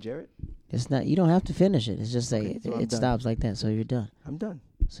everything, Jared. It's not. You don't have to finish it. It's just like Okay, so it stops like that. So you're done. I'm done.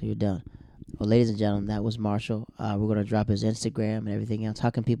 So you're done. Well, ladies and gentlemen, that was Marshall. We're gonna drop his Instagram and everything else. How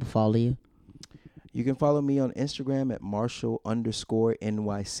can people follow you? You can follow me on Instagram at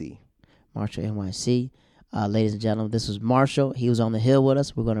Marshall_NYC. Marshall NYC. Ladies and gentlemen, this was Marshall. He was on the hill with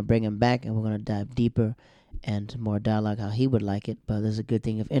us. We're gonna bring him back and we're gonna dive deeper and more dialogue how he would like it. But there's a good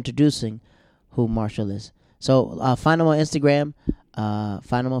thing of introducing who Marshall is. So find him on Instagram,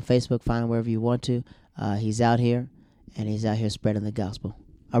 find him on Facebook, find him wherever you want to. He's out here, and he's out here spreading the gospel.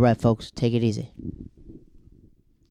 All right, folks, take it easy.